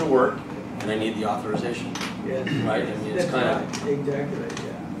the extra work and I need the authorization, Yes. right? I mean, it's That's kind of, right. Exactly.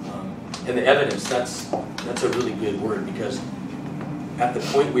 Yeah. and the evidence, that's a really good word because at the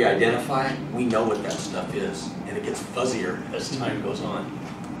point we identify, we know what that stuff is and it gets fuzzier as time goes on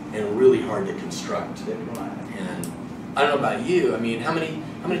and really hard to construct. That's right. And I don't know about you, I mean, how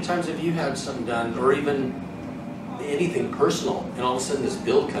many times have you had something done or even anything personal and all of a sudden this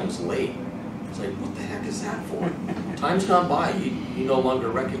bill comes late? It's like, what the heck is that for? Time's gone by, you no longer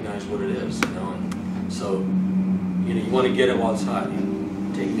recognize what it is, and so, you want to get it while it's hot.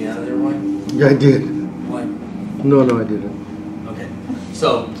 You take me out of there, Roy? Yeah, I did. Why? No, I didn't. Okay,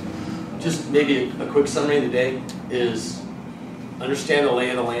 so just maybe a quick summary of the day is understand the lay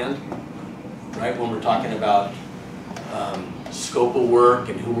of the land, right? When we're talking about scope of work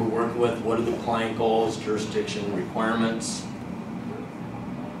and who we're working with, what are the client goals, jurisdiction, requirements,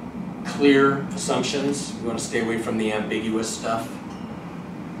 clear assumptions. We want to stay away from the ambiguous stuff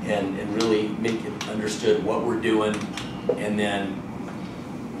and really make it understood what we're doing and then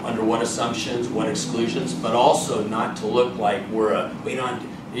under what assumptions, what exclusions, but also not to look like we're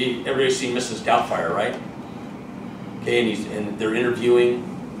everybody's seen Mrs. Doubtfire, right? Okay, and they're interviewing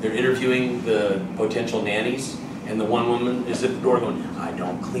the potential nannies, and the one woman is at the door going, I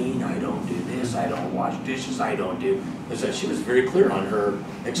don't clean, I don't do this, I don't wash dishes, I don't do. So she was very clear on her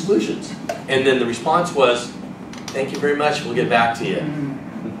exclusions. And then the response was, thank you very much, we'll get back to you.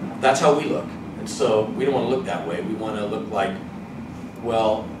 That's how we look. And so we don't want to look that way. We want to look like,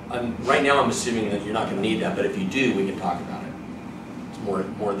 well, right now I'm assuming that you're not going to need that, but if you do, we can talk about it. It's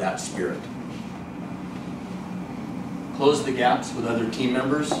more that spirit. Close the gaps with other team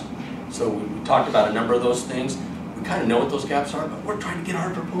members. So we talked about a number of those things. We kind of know what those gaps are, but we're trying to get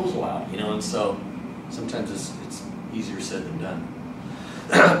our proposal out, and so sometimes it's easier said than done.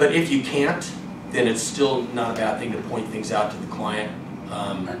 But if you can't, then it's still not a bad thing to point things out to the client.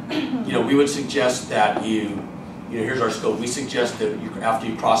 We would suggest that here's our scope. We suggest that after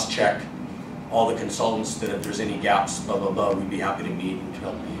you cross-check all the consultants, that if there's any gaps, blah, blah, blah, we'd be happy to meet and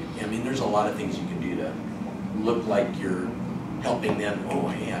help you. I mean, there's a lot of things you can do to look like you're helping them. Oh,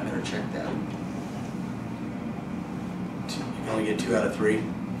 hey, I better check that. You can only get 2 out of 3.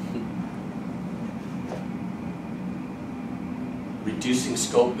 Reducing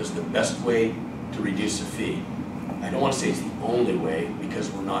scope is the best way to reduce a fee. I don't want to say it's the only way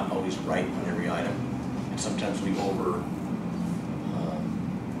because we're not always right on every item. And sometimes we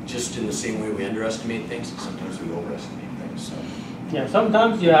just in the same way we underestimate things, sometimes we overestimate things. So. Yeah,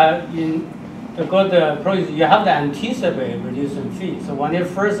 sometimes you have to go the project, you have to anticipate reducing fees. So when you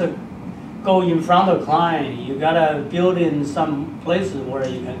first go in front of the client, you gotta build in some places where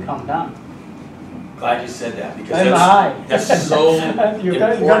you can come down. Glad you said that because that's so you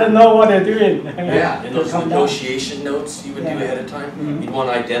gotta know what they're doing. Yeah, and those negotiation notes you would do ahead of time, you'd want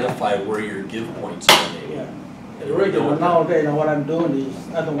to identify where your give points are maybe. Yeah. Nowadays, what I'm doing is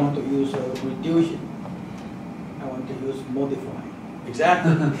I don't want to use reduction. I want to use modify.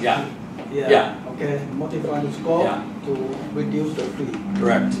 Exactly. Yeah. Yeah. Okay. Modify the scope to reduce the fee.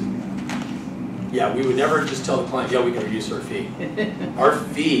 Correct. Yeah, we would never just tell the client, yeah, we can reduce our fee. Our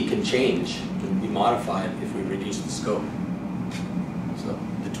fee can change, can be modified if we reduce the scope. So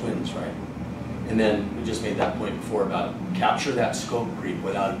the twins, right? And then we just made that point before about capture that scope creep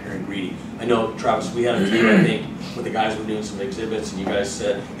without appearing greedy. I know, Travis, we had a meeting, I think, where the guys were doing some exhibits and you guys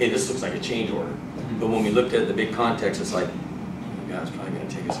said, hey, this looks like a change order. But when we looked at the big context, it's like, oh, God, it's probably going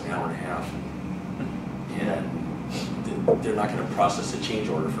to take us an hour and a half. And they're not going to process a change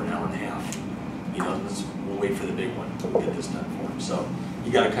order for an hour and a half. We'll wait for the big one. We'll get this done for them. So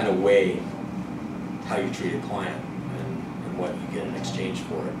you got to kind of weigh how you treat a client and what you get in exchange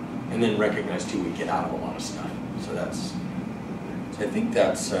for it. And then recognize too, we get out of a lot of stuff. So I think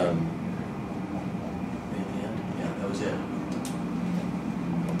that's, the end. Yeah, that was it.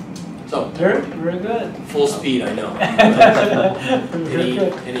 So, Very good. full speed, I know. Very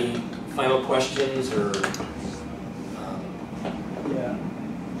good. Any final questions or? Yeah.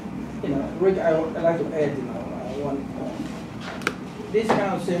 You know, Rick, I'd like to add, you know, one point. This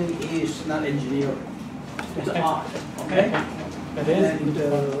kind of thing is not engineering. It's art, okay? It is.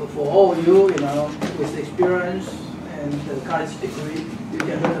 And for all you, you know, with experience and the college degree, you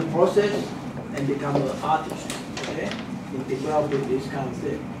can learn the process and become an artist, okay? In developing this kind of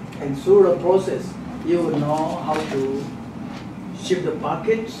thing. And through the process, you will know how to shift the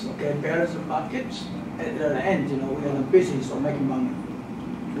buckets, okay, balance the buckets. At the end, you know, we are in a business of making money.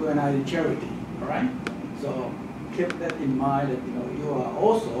 We are not in charity, all right? So keep that in mind that, you know, you are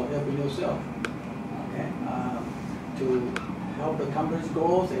also helping yourself, okay? To help the company's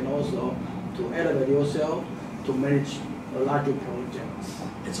growth and also to elevate yourself to manage a larger projects.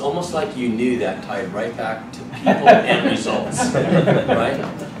 It's almost like you knew that tied right back to people and results,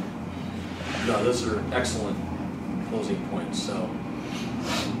 right? No, those are excellent closing points. So,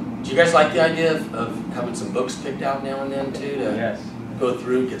 do you guys like the idea of having some books picked out now and then too to Yes. go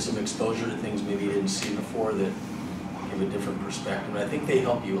through, get some exposure to things maybe you didn't see before that give a different perspective? And I think they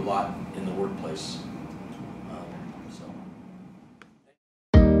help you a lot in the workplace.